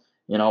yet.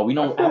 You know, we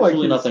know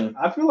absolutely nothing.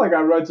 I feel like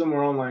I read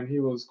somewhere online he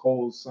was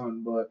Cole's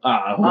son, but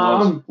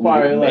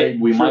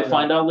we might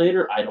find out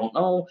later. I don't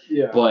know.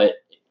 Yeah. But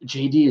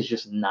JD is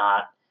just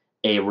not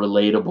a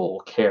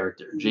relatable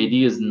character.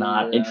 JD is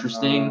not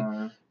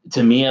interesting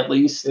to me, at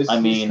least. He's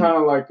kind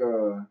of like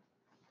a.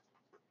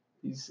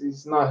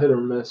 He's not hit or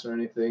miss or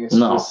anything. I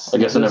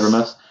guess I never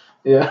miss.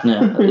 Yeah.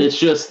 It's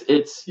just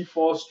he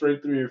falls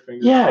straight through your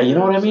fingers. Yeah, you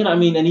know what I mean? I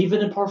mean, and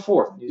even in part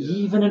 4,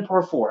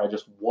 I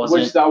just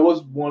wasn't. Which that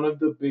was one of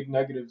the big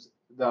negatives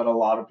that a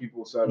lot of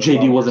people said.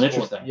 JD wasn't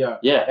interesting.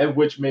 Yeah. And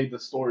which made the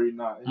story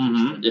not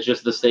interesting. It's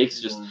just the stakes.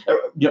 Just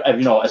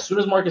as soon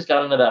as Marcus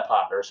got into that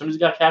pod, or as soon as he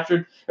got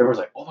captured, everyone's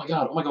like, "Oh my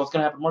god, what's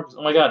gonna happen to Marcus?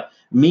 Oh my god."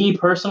 Me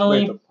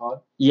personally, the pod?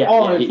 He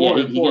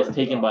gets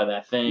taken by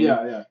that thing.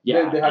 Yeah. They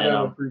had that in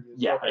the previous.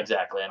 Yeah,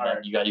 exactly. And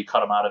then you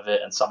cut him out of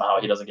it, and somehow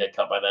he doesn't get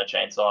cut by that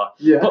chainsaw.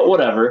 Yeah. But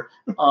whatever.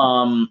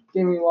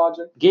 Gaming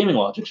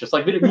logic, just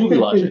like movie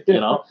logic,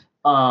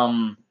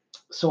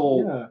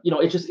 So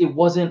it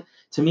wasn't.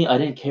 To me, I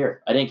didn't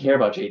care. I didn't care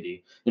about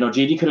JD.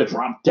 JD could have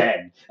dropped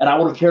dead, and I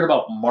would have cared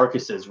about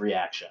Marcus's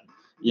reaction.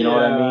 You know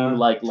what I mean?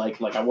 Like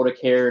I would have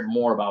cared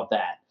more about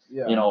that.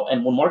 Yeah.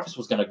 And when Marcus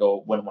was gonna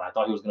go, when I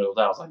thought he was gonna go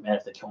down, I was like, man,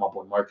 if they come up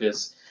with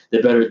Marcus,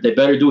 they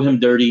better do him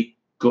dirty.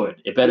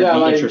 Good. It better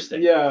be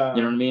interesting. Yeah.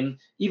 You know what I mean?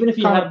 Even if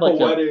he had like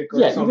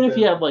even if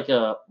he had like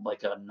a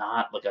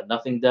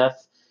nothing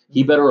death,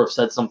 he better have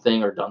said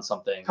something or done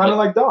something. Kind of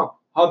like Dom.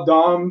 How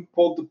Dom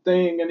pulled the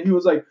thing and he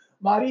was like,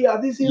 Maria,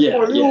 this is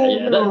for you.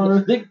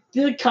 Yeah.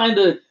 They kind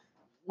of.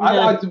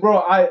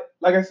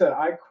 Like I said,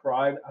 I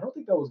cried. I don't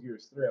think that was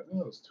Gears 3. I think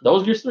that was 2. That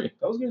was Gears 3.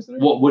 That was Gears 3.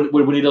 What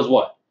when he does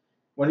what?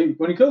 When he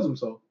kills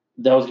himself.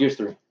 That was Gears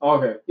 3.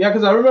 Okay. Yeah,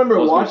 because I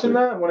remember watching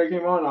that when it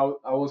came on.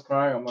 I was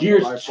crying. I'm like,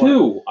 Gears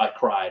 2, I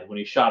cried when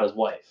he shot his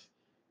wife.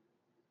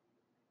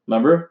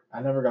 Remember?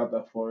 I never got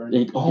that far.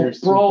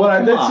 Bro, but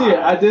I did see it.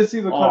 I did see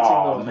the cutscene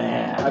though. Oh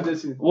man, I did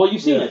see it. Well,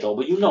 you've seen it though,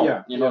 but you know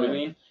what I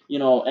mean.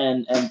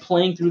 And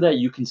playing through that,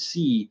 you can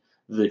see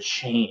the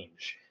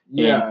change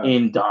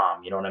in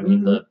Dom. You know what I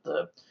mean?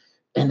 Mm-hmm.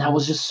 And that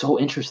was just so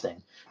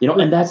interesting.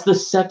 And that's the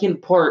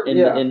second part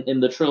in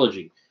the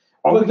trilogy.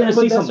 Are we gonna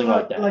see something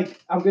like that?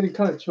 Like I'm getting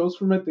kind of chills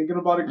from it thinking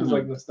about it because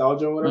like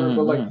nostalgia and whatever.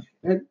 But like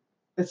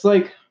it's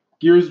like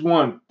Gears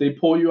 1. They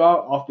pull you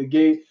out off the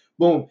gate.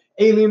 Boom.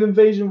 Alien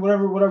invasion.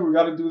 Whatever. We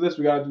got to do this.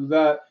 We got to do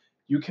that.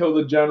 You kill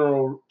the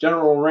General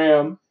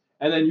Ram,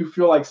 and then you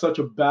feel like such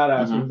a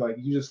badass. Mm-hmm. Like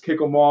you just kick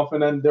them off,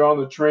 and then they're on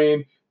the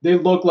train. They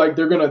look like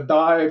they're gonna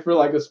die for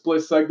like a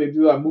split second. They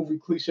do that movie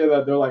cliche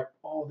that they're like,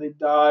 oh, they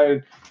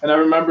died. And I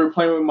remember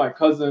playing with my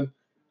cousin,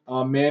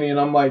 Manny, and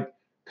I'm like,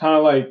 kind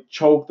of like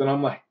choked, and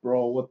I'm like,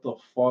 bro, what the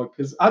fuck?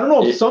 Because I don't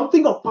know,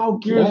 something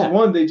about Gears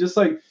 1, they just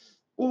like,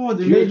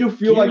 they made you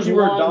feel like you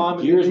were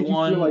dominant. Gears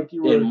 1,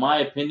 in my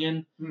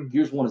opinion,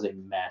 Gears 1 is a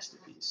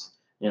masterpiece.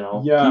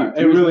 Yeah,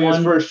 it really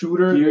is for a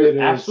shooter.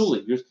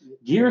 Absolutely.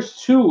 Gears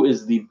 2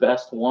 is the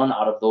best one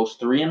out of those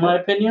 3, in my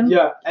opinion.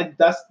 Yeah, and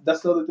that's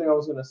the other thing I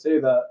was gonna say,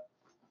 that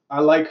I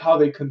like how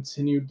they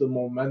continued the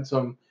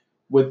momentum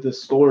with the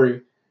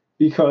story,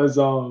 because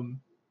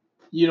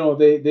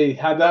they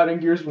had that in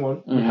Gears 1.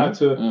 Mm-hmm. You had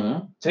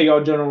to take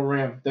out General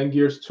Ram. Then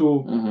Gears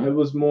 2, it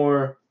was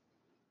more,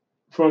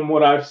 from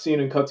what I've seen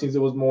in cutscenes, it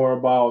was more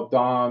about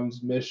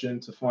Dom's mission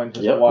to find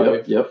his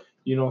wife. Yep.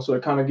 So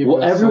it kind of gives.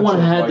 Well,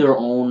 everyone had their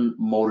own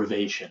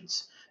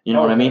motivations. You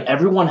know what I mean?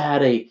 Everyone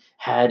had a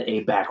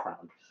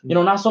background.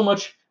 Not so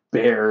much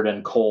Baird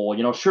and Cole.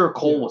 Sure,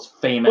 Cole was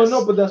famous.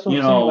 But that's what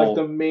I'm saying. Like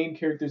the main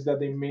characters that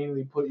they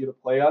mainly put you to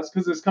play as,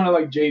 because it's kind of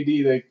like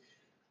JD. Like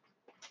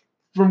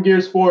from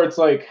Gears 4, it's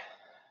like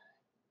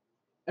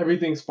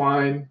everything's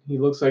fine. He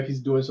looks like he's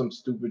doing some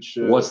stupid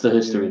shit. What's the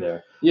history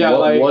there? Yeah,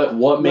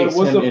 what makes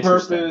what's him the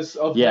purpose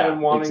of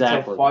him wanting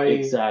to fight?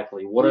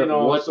 Exactly.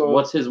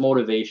 What's his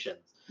motivation?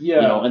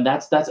 Yeah, and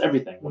that's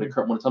everything when it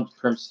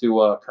comes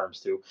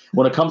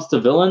to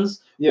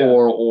villains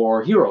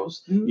or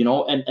heroes.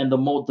 And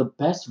the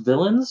best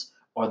villains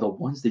are the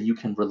ones that you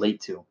can relate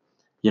to.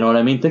 You know what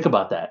I mean? Think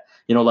about that.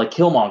 Like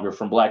Killmonger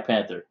from Black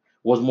Panther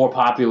was more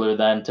popular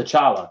than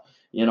T'Challa.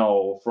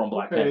 From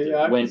Black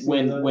Panther.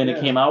 When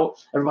it came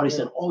out, everybody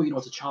said, "Oh,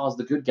 T'Challa's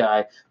the good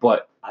guy,"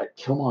 but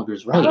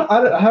Killmonger's right.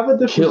 I have a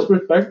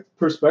different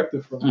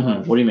perspective from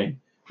that. What do you mean?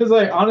 Because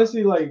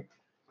honestly,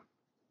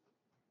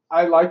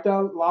 I like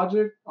that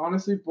logic,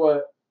 honestly,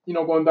 but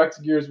going back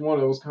to Gears 1,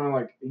 it was kind of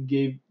like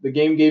the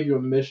game gave you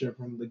a mission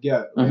from the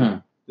get.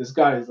 Like, this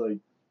guy is like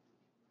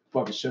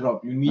fucking shit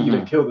up. You need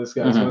to kill this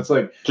guy. So it's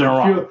like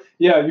you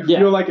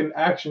feel like an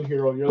action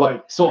hero.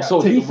 You're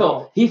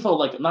he felt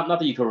like not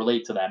that you could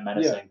relate to that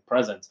menacing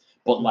presence,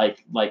 but that's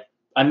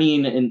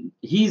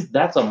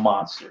a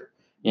monster.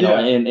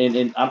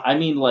 And I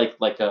mean like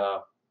an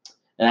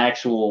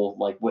actual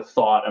with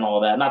thought and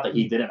all that. Not that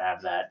he didn't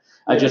have that.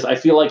 I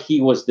feel like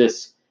he was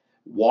this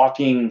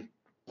walking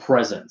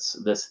presence,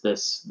 this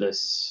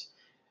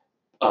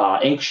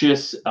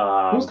anxious, he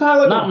was kind of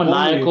like not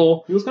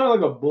maniacal. He was kind of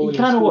like a bully. He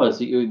kind of was.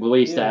 The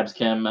way he stabs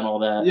Kim and all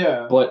that.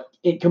 Yeah. But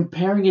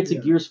comparing it to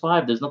Gears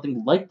 5, there's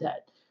nothing like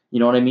that. You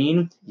know what I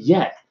mean?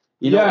 Yet.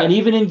 And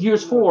even in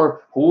Gears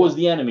 4, who was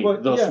the enemy?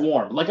 The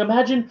Swarm. Like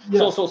imagine.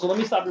 So let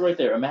me stop you right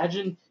there.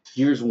 Imagine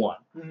Gears 1,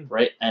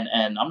 right? And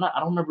I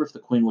don't remember if the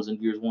Queen was in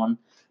Gears 1,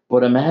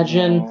 but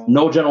imagine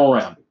no General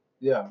Ram.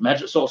 Yeah.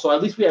 Imagine so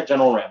at least we had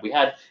General Ram. We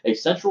had a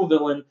central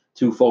villain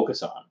to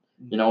focus on.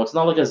 It's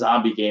not like a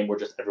zombie game where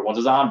just everyone's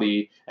a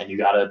zombie and you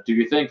gotta do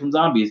your thing from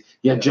zombies.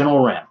 You had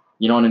General Ram.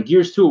 You know, and in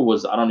Gears 2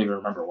 was, I don't even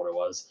remember what it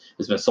was.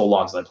 It's been so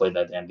long since I played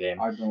that damn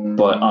game. I don't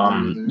but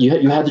remember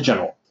you had the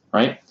general,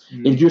 right?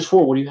 Mm-hmm. In Gears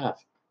 4, what do you have?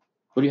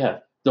 What do you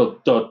have?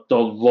 The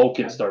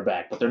locusts are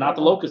back, but they're not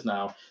the locusts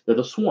now. They're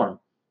the swarm,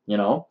 you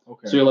know?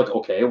 Okay. So you're like,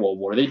 okay, well,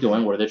 what are they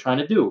doing? What are they trying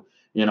to do?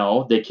 You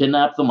know, they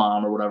kidnap the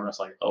mom or whatever. And it's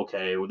like,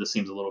 okay, well, this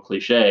seems a little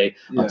cliche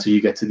until you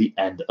get to the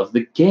end of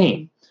the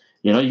game.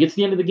 You know, you get to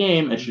the end of the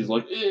game and she's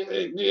like,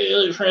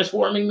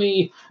 transforming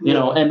me, you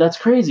know, and that's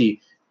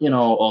crazy. You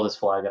know, oh, this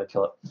fly, I gotta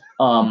kill it.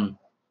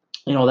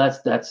 You know,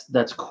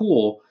 that's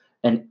cool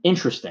and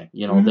interesting.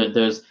 You know,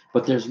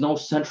 there's no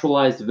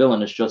centralized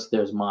villain. It's just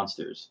there's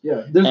monsters.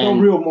 Yeah, there's no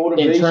real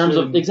motivation. In terms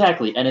of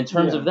and in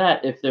terms of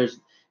that, if there's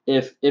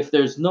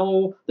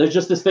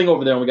just this thing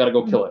over there and we gotta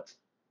go kill it.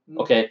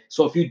 Okay,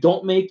 so if you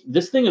don't make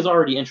this thing is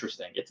already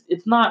interesting.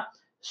 It's not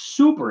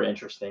super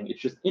interesting. It's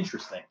just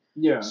interesting.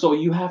 Yeah. So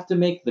you have to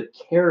make the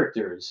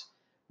characters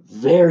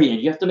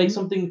you have to make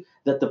something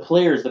that the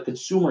players, the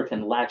consumer,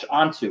 can latch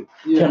onto,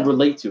 can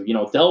relate to. You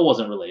know, Del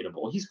wasn't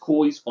relatable. He's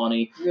cool. He's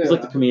funny. Yeah. He's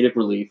like the comedic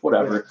relief.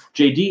 Whatever.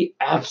 Yeah. JD,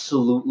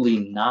 absolutely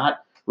not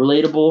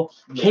relatable.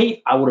 Yeah.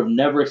 Kate, I would have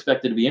never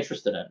expected to be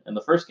interested in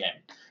the first game.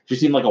 She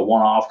seemed like a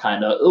one-off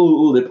kind of.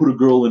 Oh, they put a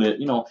girl in it.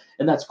 You know,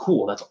 and that's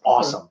cool. That's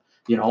awesome.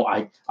 You know,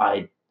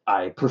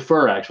 I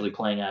prefer actually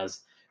playing as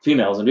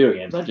females in video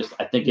games.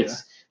 I think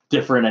it's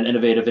different and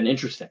innovative and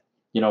interesting.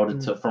 You know,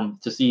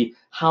 to see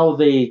how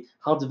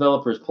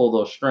developers pull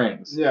those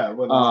strings. Yeah.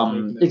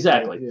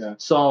 Exactly. Yeah.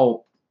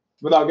 So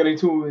without getting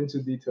too into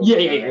details.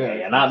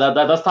 Yeah. Now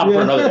that's topic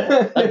for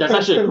another day. That's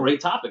actually a great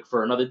topic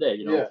for another day.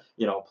 You know.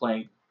 You know,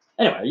 playing.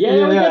 Anyway, we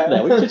get to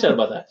that. We can chat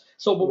about that.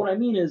 So, but what I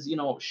mean is, you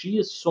know, she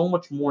is so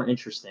much more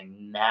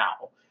interesting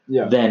now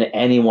than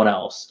anyone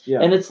else.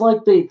 Yeah. And it's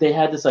like they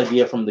had this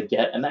idea from the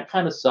get, and that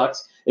kind of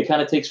sucks. It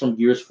kind of takes from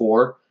Gears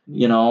 4,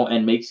 you know,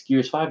 and makes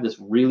Gears 5 this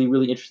really,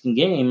 really interesting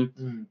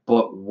game.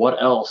 But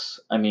what else?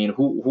 I mean,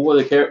 what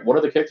are the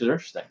characters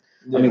interesting?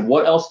 Yeah. I mean,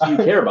 what else do you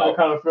care about I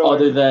kind of feel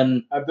other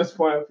than at this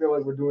point? I feel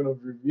like we're doing a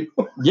review.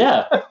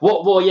 Yeah.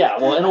 Well, yeah.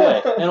 Well, in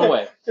a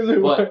way.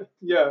 But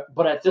yeah.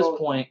 But at this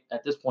point,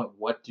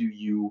 what do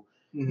you,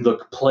 the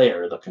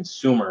player, the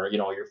consumer, you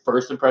know, your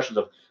first impressions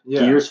of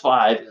Gears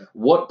 5?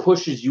 What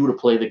pushes you to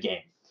play the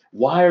game?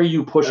 Why are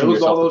you pushing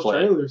yourself to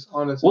play? It was all those trailers,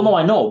 honestly. Well, no,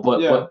 I know,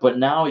 but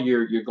now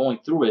you're going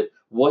through it.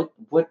 What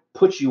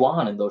put you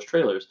on in those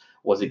trailers?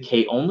 Was it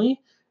Kate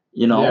only?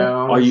 You know,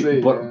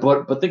 honestly,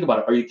 but think about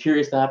it. Are you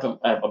curious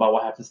about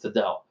what happens to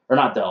Del or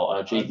not Del?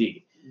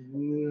 JD.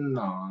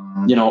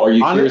 No. You know, are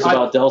you curious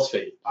about Del's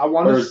fate?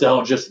 Or is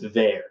Del just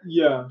there?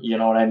 Yeah. You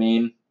know what I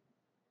mean?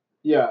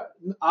 Yeah,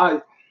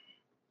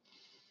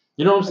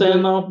 You know what I'm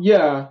saying, though?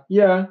 Yeah.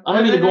 I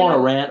don't mean to go on a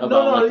rant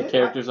about the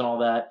characters and all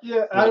that.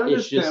 Yeah, I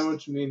understand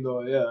what you mean,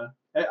 though. Yeah,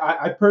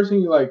 I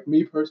personally, I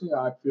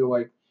feel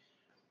like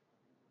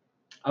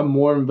I'm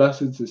more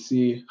invested to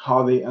see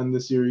how they end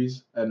the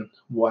series and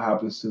what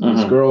happens to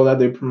this girl that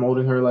they're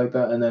promoting her like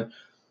that, and then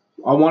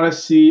I want to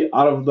see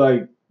out of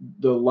like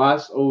the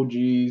last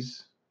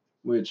OGs,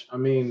 which I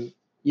mean.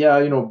 Yeah,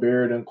 you know,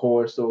 Barrett and Cole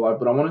are still alive,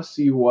 but I want to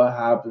see what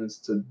happens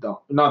to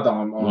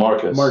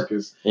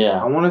Marcus. Yeah.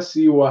 I want to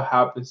see what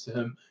happens to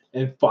him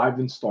in 5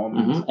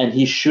 installments. And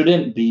he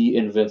shouldn't be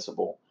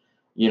invincible.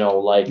 You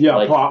know,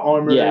 plot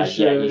armor and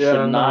shit. He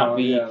should not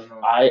be. Yeah,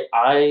 no.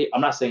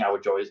 I'm not saying I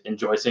would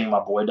enjoy seeing my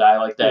boy die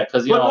like that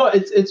because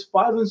it's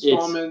 5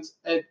 installments.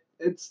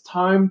 It's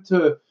time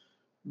to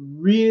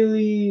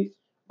really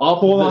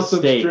up pull the on some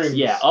stakes. strings.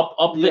 Yeah,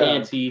 up the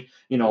ante.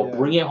 You know,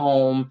 bring it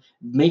home.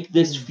 Make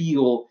this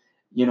feel.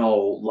 You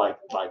know, like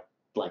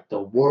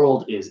the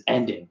world is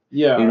ending.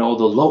 Yeah. You know,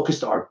 the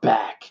locusts are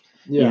back.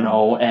 Yeah. You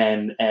know,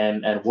 and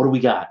what do we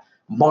got?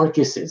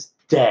 Marcus is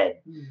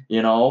dead.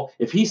 You know,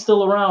 if he's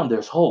still around,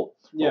 there's hope.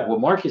 Yeah. But with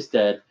Marcus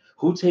dead,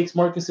 who takes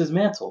Marcus's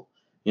mantle?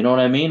 You know what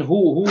I mean?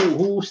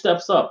 Who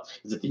steps up?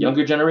 Is it the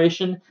younger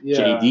generation? Yeah.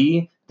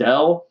 JD,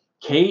 Del,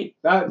 Kate?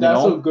 That's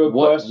a good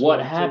question.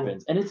 What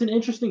happens? And it's an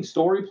interesting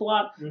story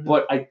plot,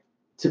 but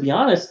to be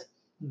honest,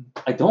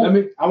 I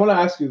don't. I want to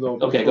ask you though.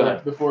 Okay, go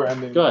ahead. Before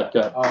ending. Go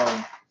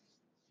ahead.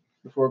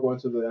 Before going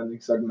to the ending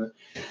segment,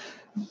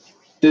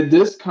 did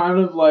this kind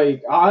of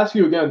like? I'll ask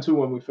you again too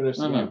when we finish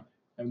the game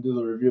and do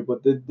the review.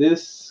 But did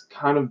this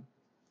kind of,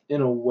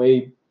 in a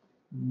way,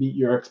 meet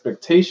your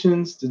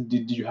expectations?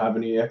 Did you have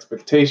any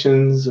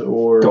expectations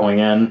or going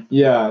in?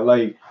 Yeah,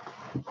 like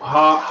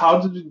how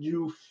did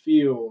you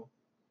feel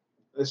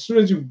as soon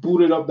as you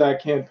booted up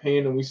that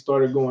campaign and we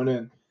started going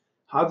in?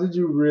 How did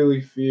you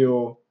really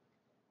feel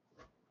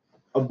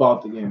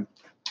about the game?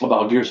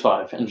 About Gears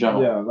 5 in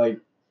general. Yeah, like.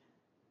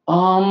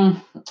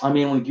 I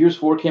mean, when Gears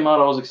 4 came out,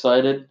 I was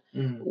excited,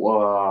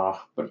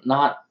 but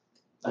not.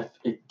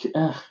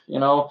 You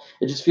know,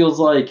 it just feels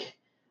like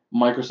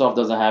Microsoft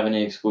doesn't have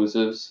any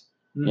exclusives.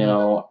 You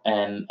know,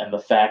 and the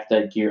fact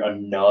that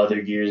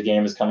another Gears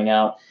game is coming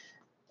out,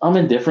 I'm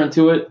indifferent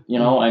to it. You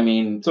know, I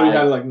mean, so you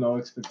had like no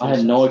expectations. I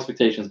had no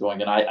expectations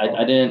going in.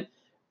 I didn't.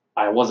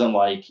 I wasn't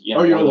like, you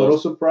know. Are you a little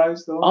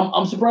surprised though?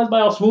 I'm surprised by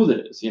how smooth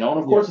it is, you know, and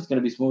of course it's going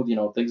to be smooth. You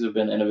know, things have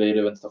been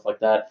innovative and stuff like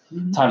that.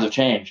 Times have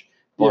changed,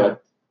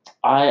 but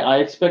I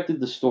expected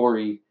the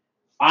story.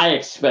 I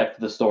expect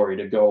the story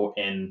to go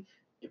and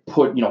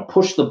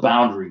push the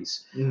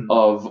boundaries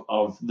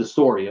of the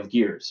story of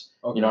Gears.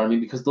 Okay. You know what I mean?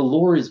 Because the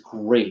lore is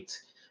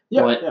great.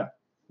 Yeah, but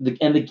the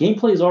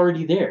gameplay is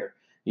already there.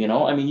 You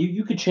know, I mean,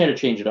 you could try to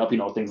change it up. You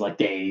know, things like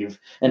Dave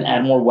and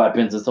add more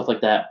weapons and stuff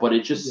like that. But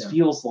it just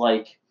feels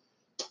like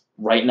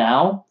right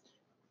now,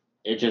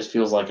 it just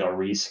feels like a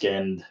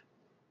reskinned,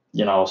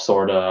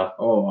 sort of.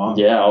 Oh wow.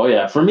 Yeah. Oh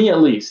yeah. For me at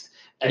least.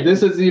 And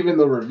this is even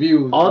the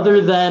review. Other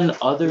than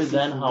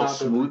how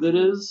smooth it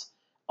is,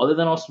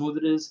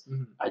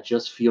 I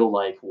just feel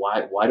like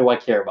why do I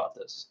care about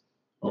this?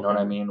 You know what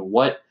I mean?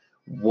 What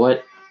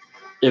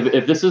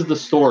if this is the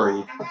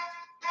story?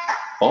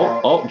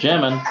 Oh,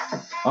 jamming.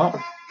 Oh,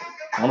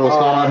 I wonder what's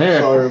going on here.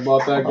 Sorry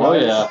about that, guys. Oh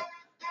yeah.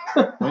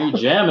 Are you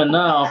jamming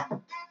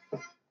now?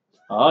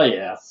 Oh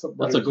yeah.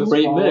 That's a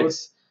great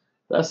mix.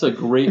 That's a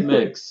great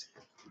mix.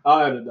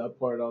 I'll edit that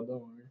part out, don't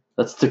worry.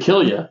 That's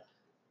Tequila.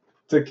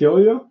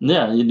 Tequila?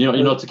 Yeah, you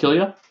know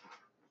Tequila?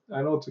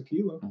 I know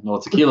tequila. No,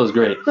 tequila's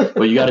great,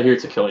 but you got to hear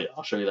Tequila.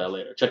 I'll show you that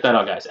later. Check that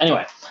out, guys.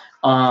 Anyway,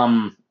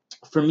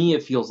 for me,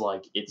 it feels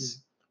like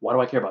it's why do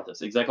I care about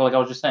this? Exactly like I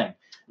was just saying.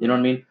 You know what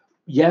I mean?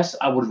 Yes,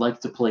 I would like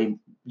to play,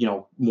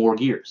 more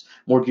Gears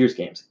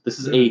games. This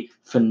is a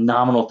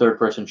phenomenal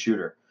third-person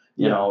shooter.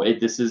 You know,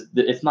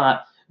 it's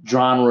not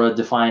genre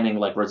defining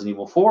like Resident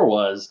Evil 4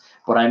 was,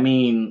 but I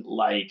mean,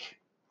 like,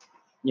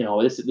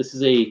 this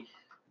is a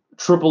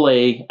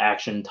AAA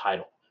action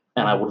title,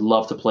 and I would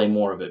love to play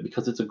more of it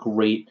because it's a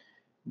great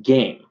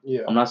game.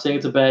 Yeah. I'm not saying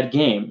it's a bad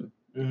game.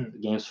 The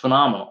game's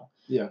phenomenal.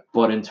 Yeah.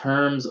 But in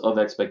terms of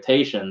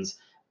expectations,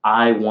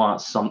 I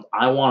want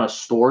a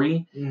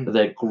story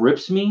that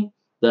grips me,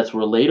 that's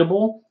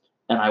relatable,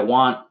 and I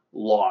want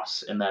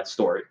loss in that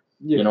story.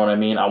 Yeah. You know what I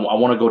mean? I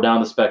want to go down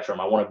the spectrum.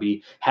 I want to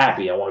be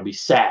happy. I want to be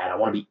sad. I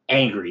want to be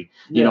angry.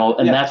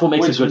 And that's what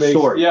makes a good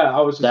story. Yeah,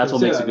 I was just that's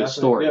what makes that. a good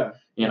story.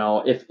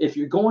 If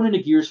you're going into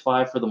Gears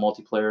 5 for the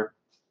multiplayer,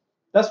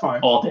 that's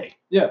fine. All day.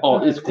 Yeah.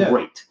 Oh, it's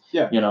great.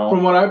 Yeah.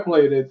 From what I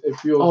played, it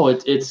feels. Oh,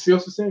 it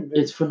feels the same.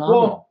 It's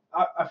phenomenal.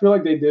 Well, I feel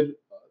like they did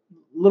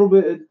a little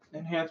bit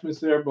enhancements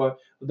there, but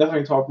we'll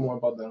definitely talk more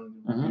about that.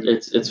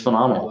 It's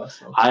phenomenal.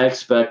 I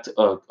expect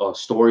a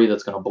story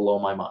that's going to blow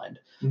my mind.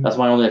 That's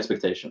my only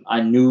expectation.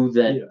 I knew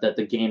that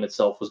the game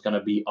itself was going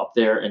to be up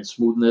there in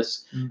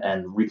smoothness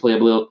and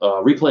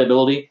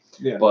replayability.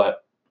 Yeah.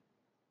 But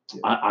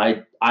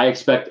I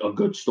expect a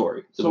good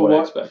story. Is what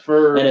I expect.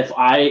 And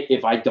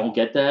if I don't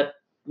get that,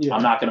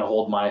 I'm not going to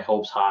hold my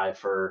hopes high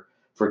for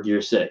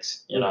Gear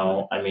 6.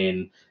 I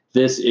mean,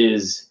 this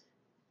is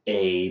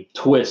a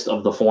twist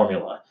of the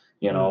formula.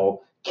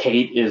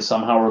 Kate is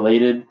somehow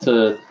related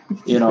to,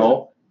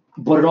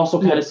 but it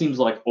also kind of seems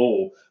like,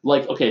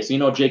 okay,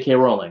 so J.K.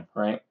 Rowling,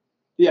 right?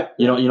 Yeah.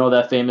 You know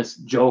that famous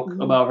joke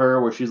about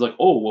her where she's like,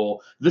 oh,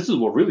 well, this is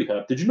what really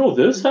happened. Did you know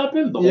this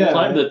happened the whole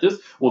time that this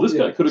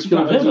guy could have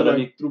killed him? I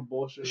mean, through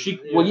bullshit.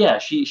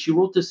 She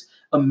wrote this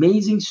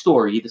amazing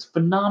story, this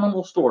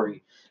phenomenal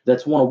story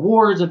that's won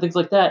awards and things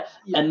like that.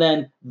 Yeah. And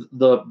then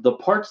the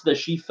parts that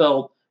she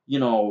felt,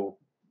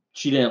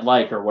 she didn't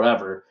like or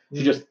whatever,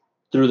 she just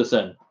threw this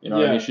in. You know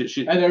what I mean?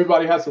 She and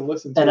everybody has to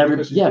listen to it.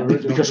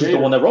 Because she's the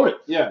one that wrote it.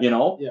 Yeah.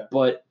 Yeah.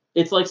 But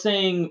it's like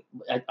saying,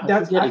 I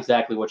forget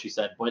exactly what she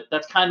said, but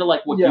that's kind of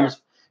like what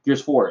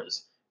Gears 4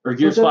 is. Or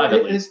Gears 5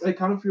 at least. It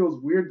kind of feels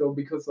weird, though,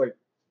 because, like,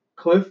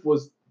 Cliff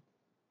was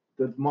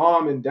the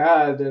mom and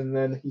dad, and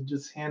then he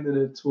just handed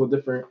it to a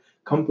different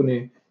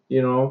company,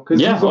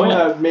 Because he's the one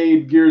that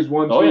made Gears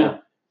 1, 2,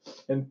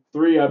 and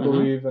 3, I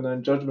believe, and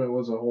then Judgment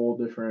was a whole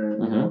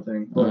different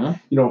thing. But,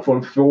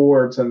 from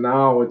 4 to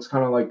now, it's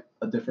kind of like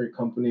a different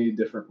company,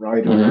 different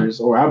writers,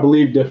 or I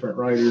believe different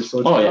writers. So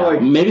it's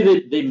like maybe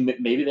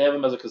they have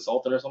him as a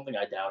consultant or something.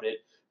 I doubt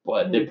it,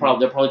 but they're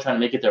probably trying to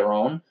make it their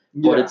own.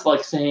 But it's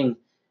like saying,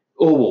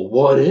 oh, well,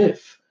 what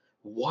if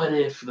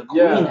the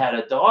queen had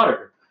a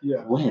daughter?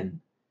 Yeah.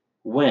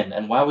 When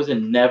and why was it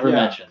never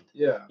mentioned?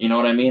 Yeah. You know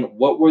what I mean?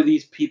 What were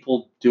these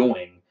people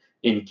doing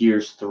in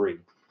Gears 3?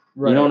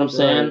 Right, you know what I'm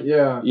saying?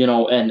 Yeah.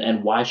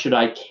 And why should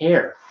I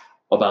care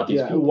about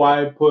these people?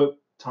 Why put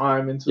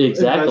time into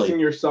investing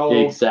yourself?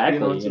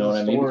 Exactly. You know what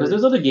I mean? Because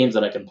there's other games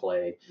that I can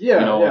play.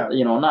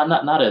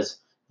 Not as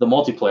the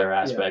multiplayer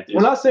aspect.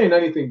 We're not saying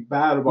anything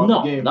bad about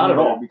the game. Not at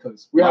all.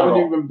 Because we haven't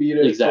even beat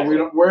it. Exactly.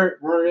 So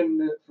we're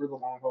in it for the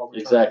long haul.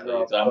 Exactly.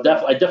 I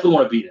definitely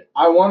want to beat it.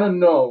 I want to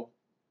know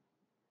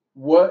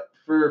what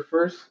for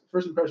first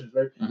impressions,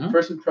 right? Mm-hmm.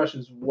 First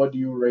impressions. What do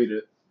you rate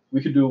it?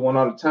 We could do 1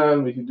 out of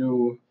 10. We could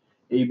do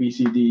A, B,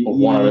 C, D, E.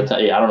 1 out of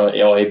 10. Yeah, I don't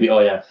know. Oh, A, B. Oh,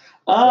 yeah.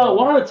 1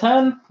 out of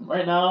 10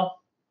 right now.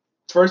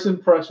 First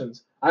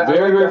impressions.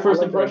 Very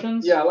first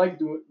impressions. I like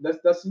doing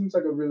that. Seems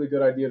like a really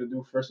good idea to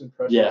do first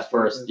impressions. Yeah,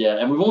 first. Yeah,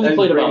 and we've only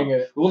played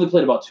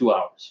about 2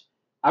 hours.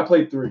 I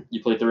played 3.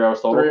 You played 3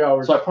 hours total. 3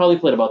 hours. So I probably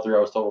played about 3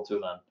 hours total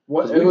too then.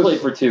 We played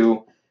for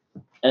 2,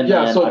 and then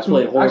I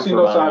played Horde for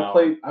about an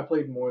hour. I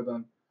played more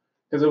than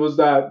because it was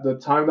the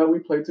time that we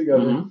played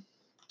together, and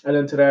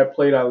then today I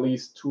played at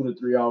least 2 to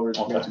 3 hours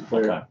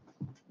multiplayer.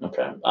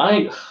 Okay.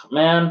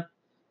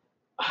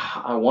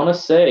 I want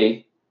to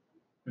say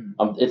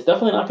it's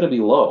definitely not going to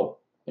be low.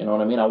 You know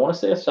what I mean? I want to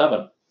say a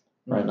 7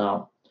 right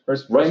now.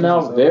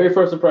 Very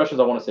first impressions,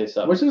 I want to say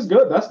 7. Which is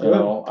good. That's good.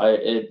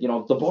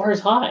 The bar is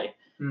high.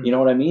 You know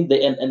what I mean?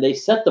 They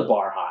set the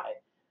bar high.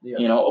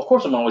 Yeah. Of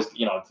course, I'm always,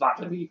 it's not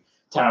going to be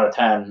 10 out of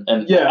 10.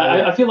 And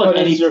I feel like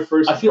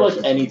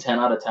any 10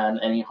 out of 10,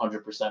 any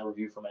 100%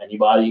 review from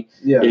anybody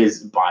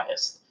is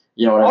biased.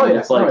 You know what I mean?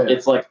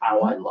 It's like,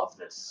 oh, I love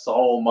this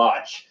so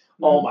much.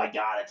 Oh my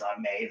God, it's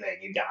amazing.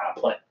 You gotta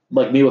play.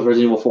 Like me with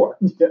Resident Evil 4.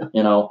 Yeah.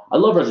 I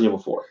love Resident Evil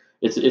 4.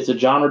 It's a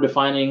genre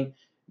defining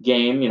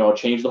game. It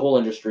changed the whole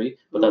industry,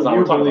 but that's not what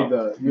we're talking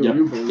about.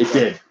 You believe it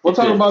did. We'll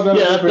talk about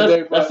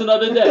that. That's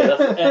another day.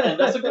 And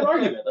that's a good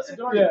argument.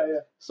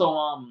 Yeah.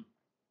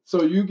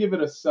 So you give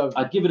it a 7.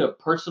 I'd give it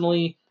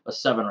personally a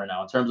 7 right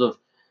now in terms of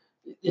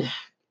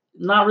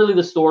not really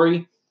the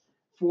story.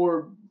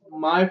 For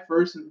my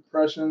first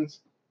impressions,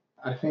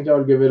 I think I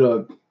would give it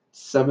a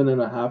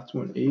 7.5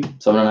 to an 8.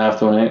 7.5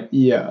 to an 8.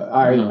 Yeah,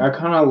 I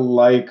kind of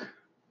like,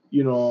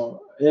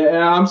 and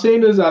I'm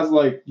saying this as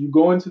like you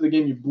go into the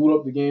game, you boot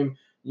up the game,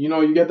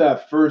 you get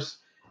that first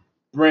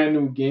brand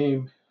new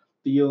game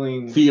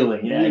feeling.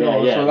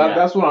 Yeah. So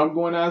that's what I'm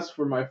going as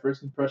for my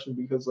first impression,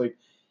 because like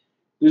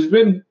there's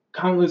been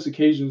countless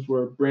occasions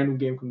where a brand new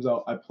game comes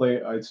out, I play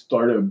it, I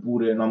start it,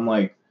 boot it, and I'm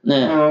like,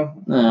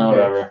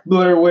 whatever.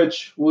 Blair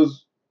Witch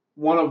was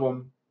one of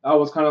them. I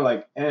was kind of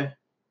like,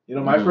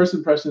 my first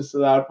impressions to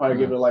that, I'd probably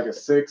give it like a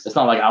 6. It's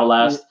not like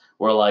Outlast,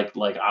 where like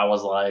I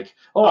was like,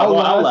 oh, I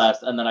want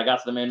Outlast, and then I got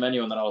to the main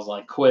menu, and then I was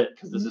like, quit,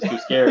 because this is too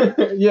scary.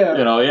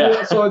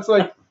 Yeah. So it's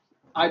like,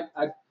 I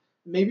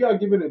maybe I'll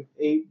give it an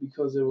 8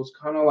 because it was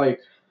kind of like,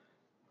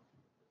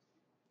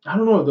 I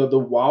don't know, the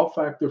wow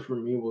factor for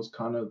me was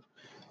kind of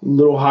a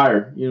little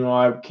higher.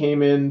 I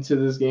came into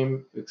this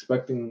game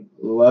expecting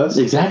less.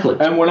 Exactly.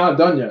 And we're not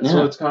done yet. Yeah.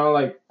 So it's kind of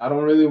like, I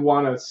don't really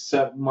want to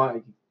set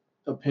my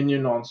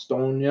opinion on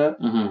stone yet,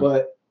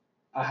 but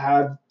I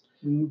had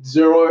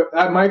zero.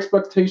 My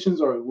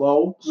expectations are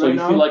low. So you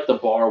feel like the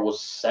bar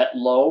was set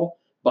low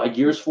by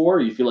Gears 4,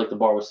 or you feel like the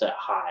bar was set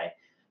high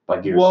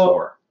by Gears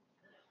 4?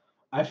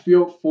 I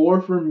feel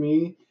 4 for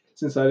me,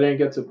 since I didn't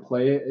get to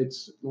play it,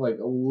 it's like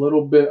a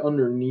little bit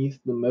underneath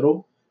the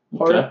middle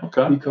part.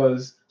 Okay.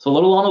 Because it's a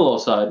little on the low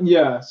side.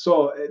 Yeah,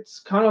 so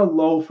it's kind of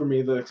low for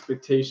me, the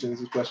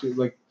expectations, especially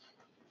like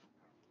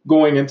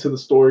going into the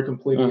story,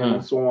 completing it,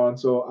 and so on.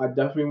 So I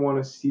definitely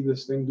want to see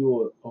this thing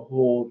do a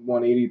whole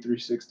 180,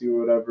 360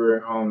 or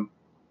whatever.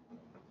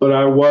 But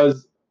I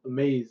was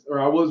amazed, or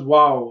I was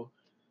wowed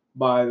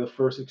by the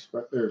first section.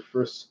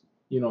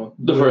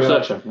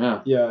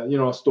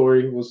 Yeah,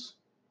 story was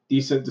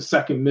decent. The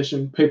second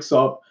mission picks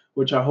up,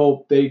 which I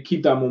hope they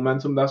keep that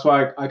momentum. That's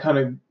why I kind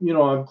of,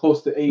 I'm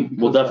close to 8.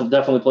 We'll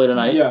definitely play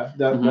tonight. Yeah,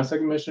 that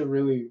second mission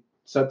really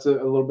sets it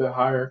a little bit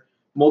higher.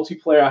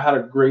 Multiplayer, I had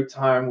a great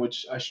time,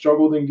 which I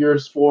struggled in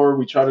Gears 4.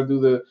 We try to do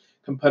the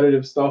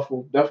competitive stuff.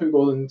 We'll definitely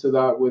go into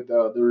that with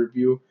the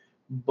review.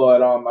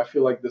 But I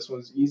feel like this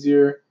one's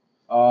easier.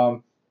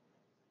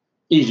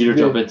 Easier to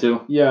jump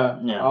into. Yeah.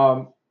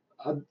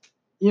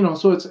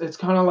 So it's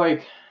kind of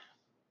like,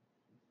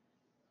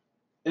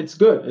 it's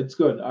good. It's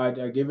good.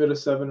 I give it a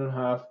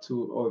 7.5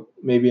 to, or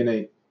maybe an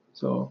 8.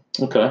 So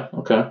okay,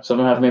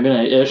 7.5, maybe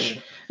an 8-ish.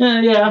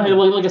 Yeah,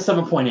 like a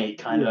 7.8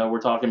 kind of. Yeah.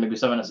 We're talking maybe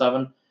 7 to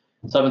 7.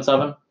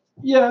 7.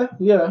 Yeah.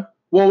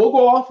 Well, we'll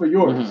go off of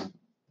yours.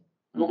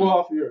 We'll go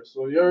off of yours.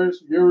 So your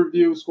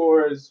review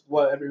score is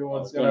what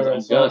everyone's gonna.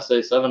 I'm gonna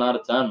say 7 out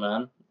of 10,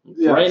 man.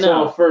 Yeah.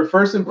 Now, for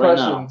first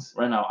impressions.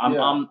 Right now,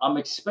 I'm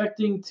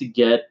expecting to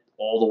get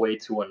all the way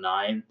to a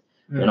 9.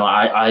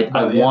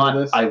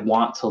 I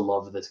want to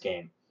love this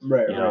game.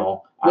 Right.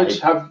 Which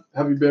have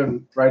you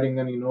been writing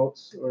any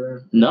notes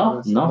or?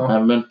 No, I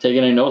haven't been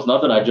taking any notes.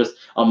 Nothing.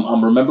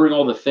 I'm remembering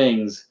all the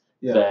things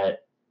that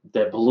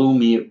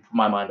blew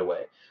my mind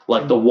away,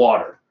 like the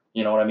water.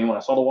 You know what I mean? When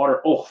I saw the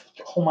water, oh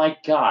my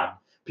God,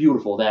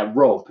 beautiful, that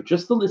rope. But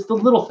it's the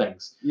little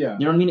things. Yeah.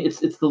 You know what I mean? It's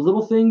the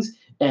little things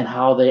and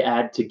how they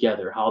add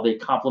together, how they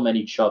complement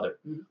each other.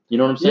 You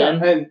know what I'm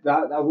saying?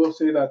 Yeah, and I will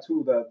say that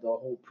too, that the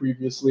whole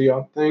previously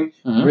on thing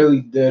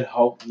really did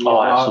help me a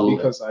lot. Absolutely.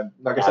 Because I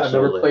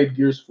never played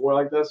Gears 4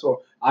 like that,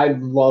 so I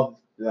loved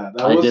that.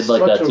 I did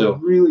like that too.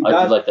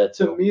 I did like that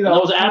too. To me, that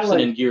was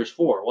absent in Gears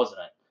 4, wasn't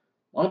it?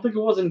 I don't think it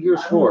was in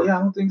Gears 4. Yeah,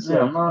 I don't think so.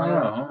 Yeah,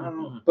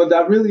 no. But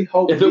that really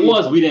helped. If it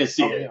was, we didn't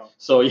see it.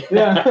 So we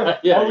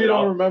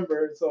don't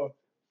remember. So,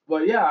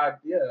 but I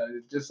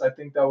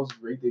think that was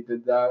great. They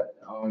did that.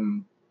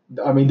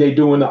 They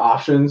do in the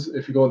options.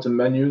 If you go into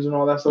menus and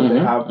all that stuff, they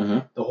have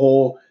the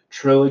whole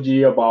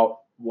trilogy about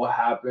what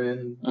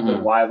happened,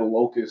 and why the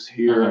Locust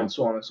here, and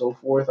so on and so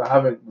forth. I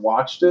haven't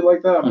watched it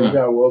like that. Maybe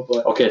I will.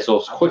 But okay, so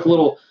quick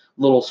little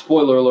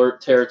spoiler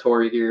alert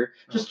territory here.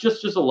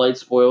 Just a light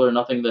spoiler,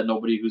 nothing that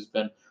nobody who's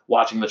been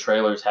watching the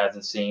trailers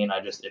hasn't seen.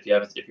 If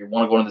you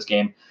want to go into this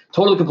game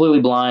totally completely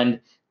blind,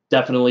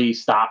 definitely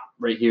stop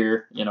right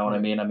here. You know what I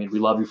mean? We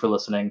love you for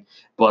listening,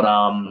 but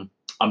I'm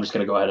just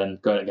gonna go ahead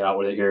and get out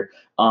with it here.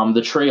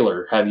 The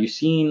trailer. Have you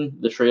seen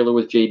the trailer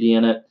with JD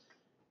in it?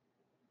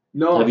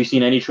 No. Have you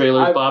seen any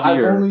trailers, Bobby?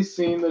 I've only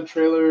seen the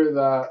trailer,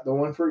 the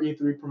one for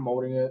E3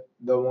 promoting it,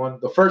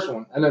 the first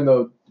one, and then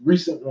the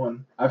recent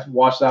one. I've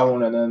watched that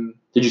one, and then.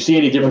 Did you see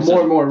any differences?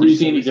 Did you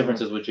see any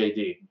differences with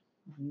JD?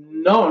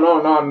 No,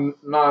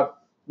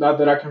 not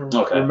that I can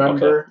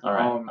remember. Okay.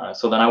 All right.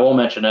 So then I won't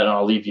mention it, and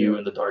I'll leave you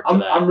in the dark to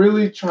that. I'm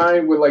really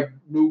trying with like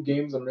new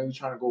games. I'm really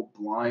trying to go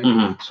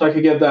blind, so I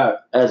could get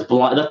that as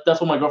blind. That's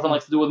what my girlfriend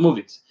likes to do with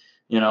movies.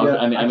 You know,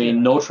 yeah, I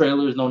mean, no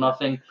trailers, no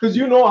nothing. Because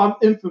I'm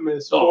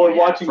infamous for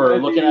watching for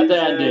looking at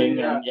the ending,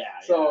 and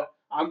So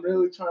I'm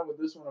really trying with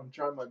this one. I'm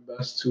trying my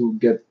best to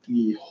get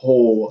the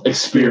whole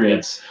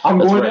experience. I'm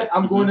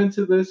going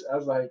into this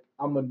as like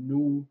I'm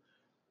new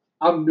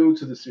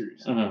to the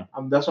series.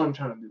 That's what I'm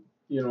trying to do.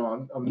 You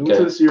know, I'm new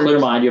to the series. Clear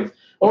mind,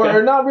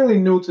 or not really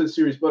new to the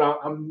series, but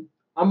I'm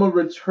a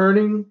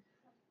returning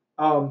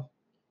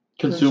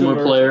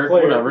consumer player,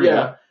 whatever.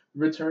 Yeah.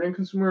 Returning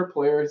consumer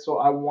player, so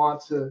I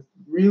want to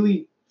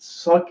really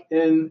suck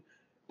in.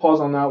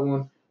 Pause on that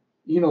one.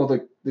 You know,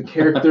 the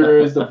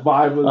characters, the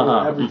vibe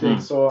of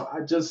everything. So I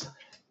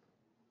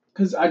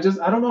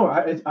don't know.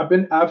 I've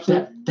been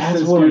absent.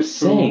 That's what I'm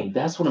saying.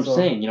 That's what I'm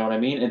saying. You know what I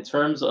mean? In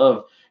terms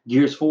of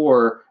Gears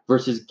 4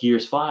 versus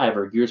Gears 5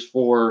 or Gears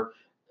 4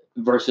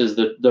 versus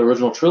the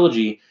original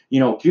trilogy, you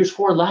know, Gears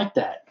 4 lacked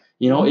that.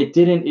 You know, it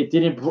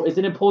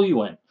didn't pull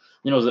you in.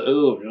 You know, it was like,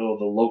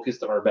 the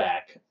locusts are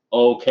back.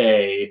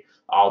 Okay,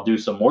 I'll do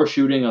some more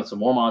shooting on some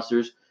more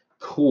monsters.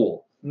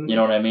 Cool. You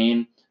know what I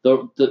mean?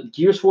 The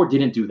Gears 4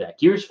 didn't do that.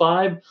 Gears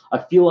 5, I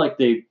feel like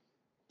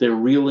they're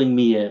reeling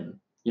me in.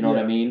 You know what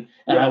I mean?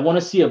 And I want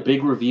to see a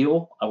big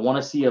reveal. I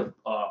want to see a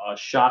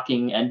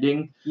shocking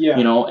ending. Yeah.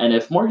 You know, and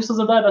if Marcus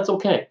doesn't die, that's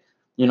okay.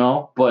 You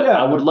know, but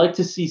I would like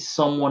to see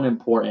someone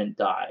important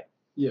die.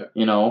 Yeah.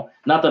 You know,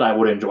 not that I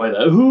would enjoy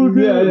that.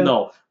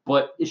 No,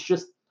 but it's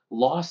just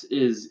loss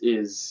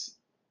is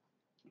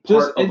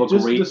part of a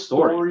great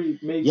story.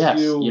 Makes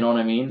you know what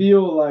I mean?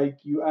 Feel like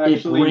you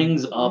actually it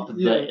brings up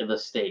the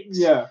stakes.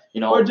 Yeah.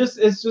 You know, or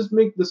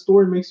the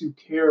story makes you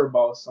care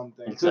about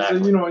something.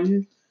 Exactly. You know,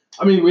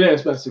 we didn't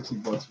spend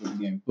 $60 for the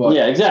game. But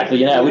yeah, exactly.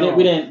 Yeah,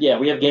 we didn't. Yeah,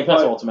 we have Game Pass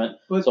Ultimate.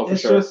 But so for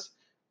it's sure. just,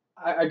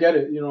 I get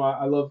it. You know,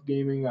 I love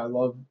gaming. I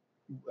love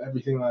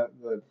everything that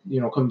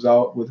comes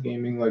out with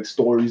gaming, like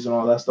stories and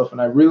all that stuff. And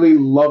I really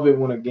love it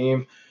when a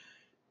game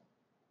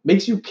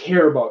makes you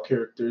care about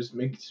characters,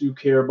 makes you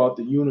care about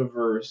the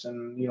universe,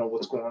 and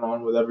what's going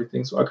on with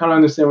everything. So I kind of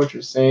understand what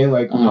you're saying,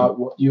 like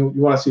how you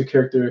want to see a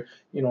character,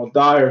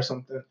 die or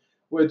something,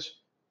 which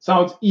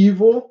sounds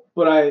evil,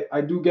 but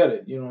I do get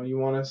it. You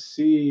want to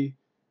see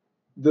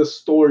the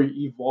story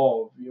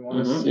evolve. You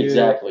want to see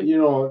exactly. Things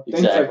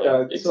like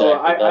that. Exactly. So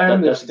I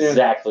understand. That's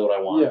exactly what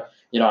I want.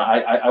 Yeah.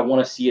 I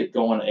want to see it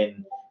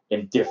going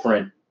in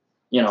different,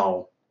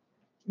 Yeah.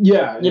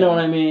 You know what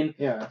I mean?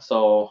 Yeah.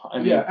 So I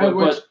mean,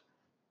 but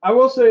I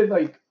will say,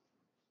 like,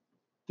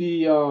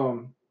 the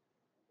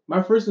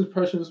my first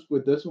impressions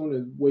with this one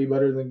is way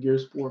better than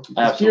Gears 4. Because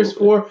Absolutely. Gears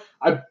 4,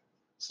 I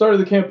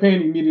started the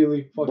campaign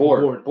immediately fucking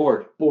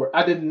bored.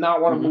 I did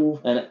not want to move.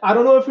 And I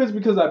don't know if it's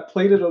because I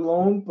played it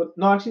alone, but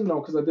no, actually no,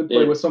 because I did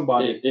play with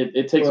somebody.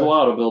 It takes a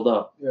while to build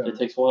up. Yeah. It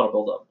takes a while to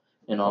build up.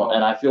 And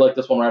I feel like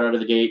this one right out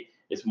of the gate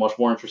is much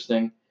more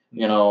interesting.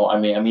 I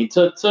mean,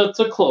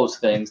 to close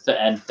things,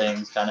 to end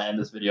things, kind of end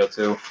this video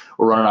too.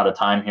 We're running out of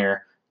time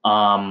here.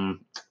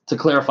 To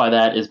clarify,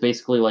 that is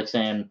basically like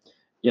saying,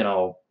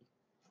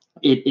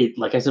 it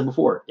like I said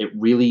before,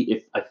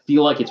 I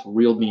feel like it's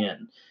reeled me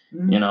in,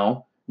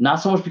 not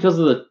so much because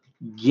of the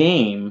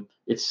game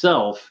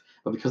itself,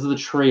 but because of the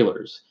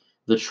trailers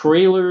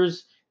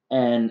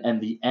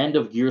and the end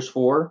of Gears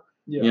 4,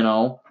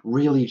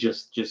 really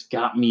just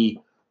got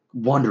me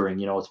wondering,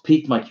 it's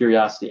piqued my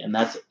curiosity, and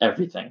that's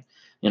everything.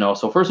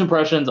 So first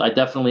impressions, I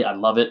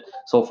love it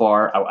so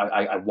far.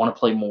 I want to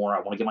play more.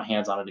 I want to get my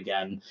hands on it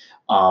again.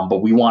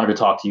 But we wanted to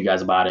talk to you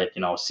guys about it,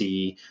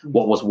 see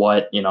what was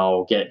what,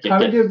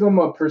 give them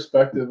a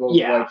perspective of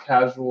like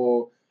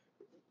casual,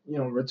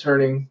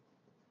 returning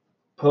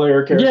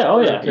player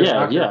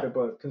character.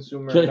 But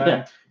consumer.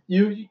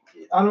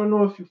 I don't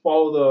know if you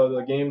follow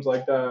the games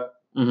like that.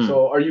 Mm-hmm.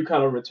 So are you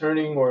kind of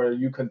returning, or are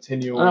you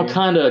continuing? I'm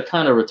kind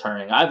of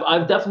returning.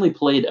 I've definitely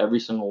played every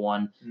single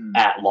one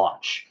at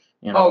launch.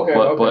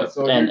 But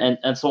so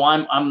and so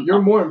I'm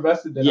you're more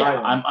invested than I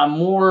am. I'm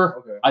more.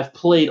 Okay. I've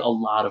played a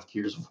lot of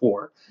Gears of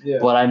War,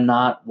 but I'm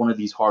not one of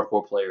these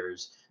hardcore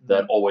players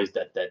that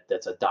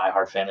that's a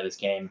diehard fan of this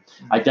game.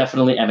 I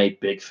definitely am a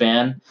big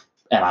fan,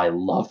 and I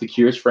love the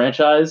Gears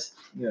franchise.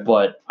 Yeah.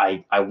 But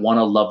I want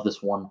to love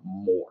this one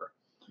more.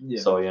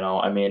 Yeah. So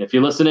I mean, if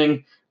you're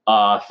listening,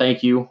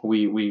 thank you.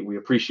 We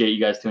appreciate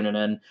you guys tuning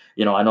in.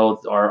 I know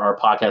our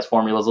podcast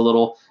formula is a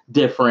little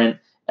different.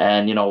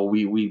 And,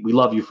 we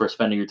love you for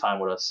spending your time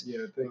with us.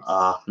 Yeah, thanks.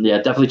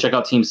 Definitely check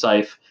out Team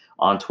Scythe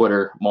on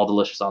Twitter,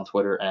 Maldalicious on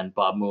Twitter, and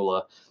Bob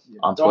Mula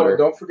on Twitter.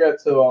 Don't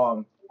forget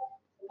to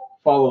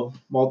follow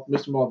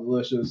Mr.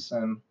 Maldalicious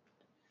and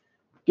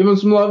give him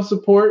some love and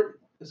support.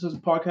 This is a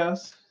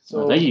podcast.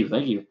 So thank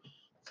you.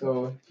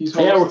 So he's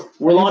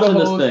we're launching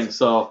this thing.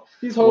 So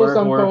he's host,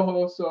 I'm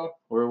co-host. So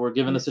we're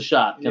giving this a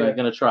shot.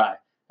 Gonna try.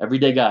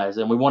 Everyday guys,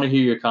 and we want to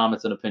hear your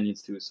comments and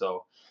opinions too.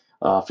 So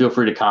feel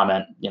free to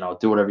comment.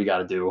 Do whatever you got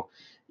to do.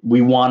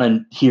 We want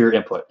to hear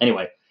input.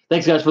 Anyway,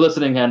 thanks guys for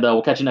listening, and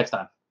we'll catch you next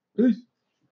time. Peace.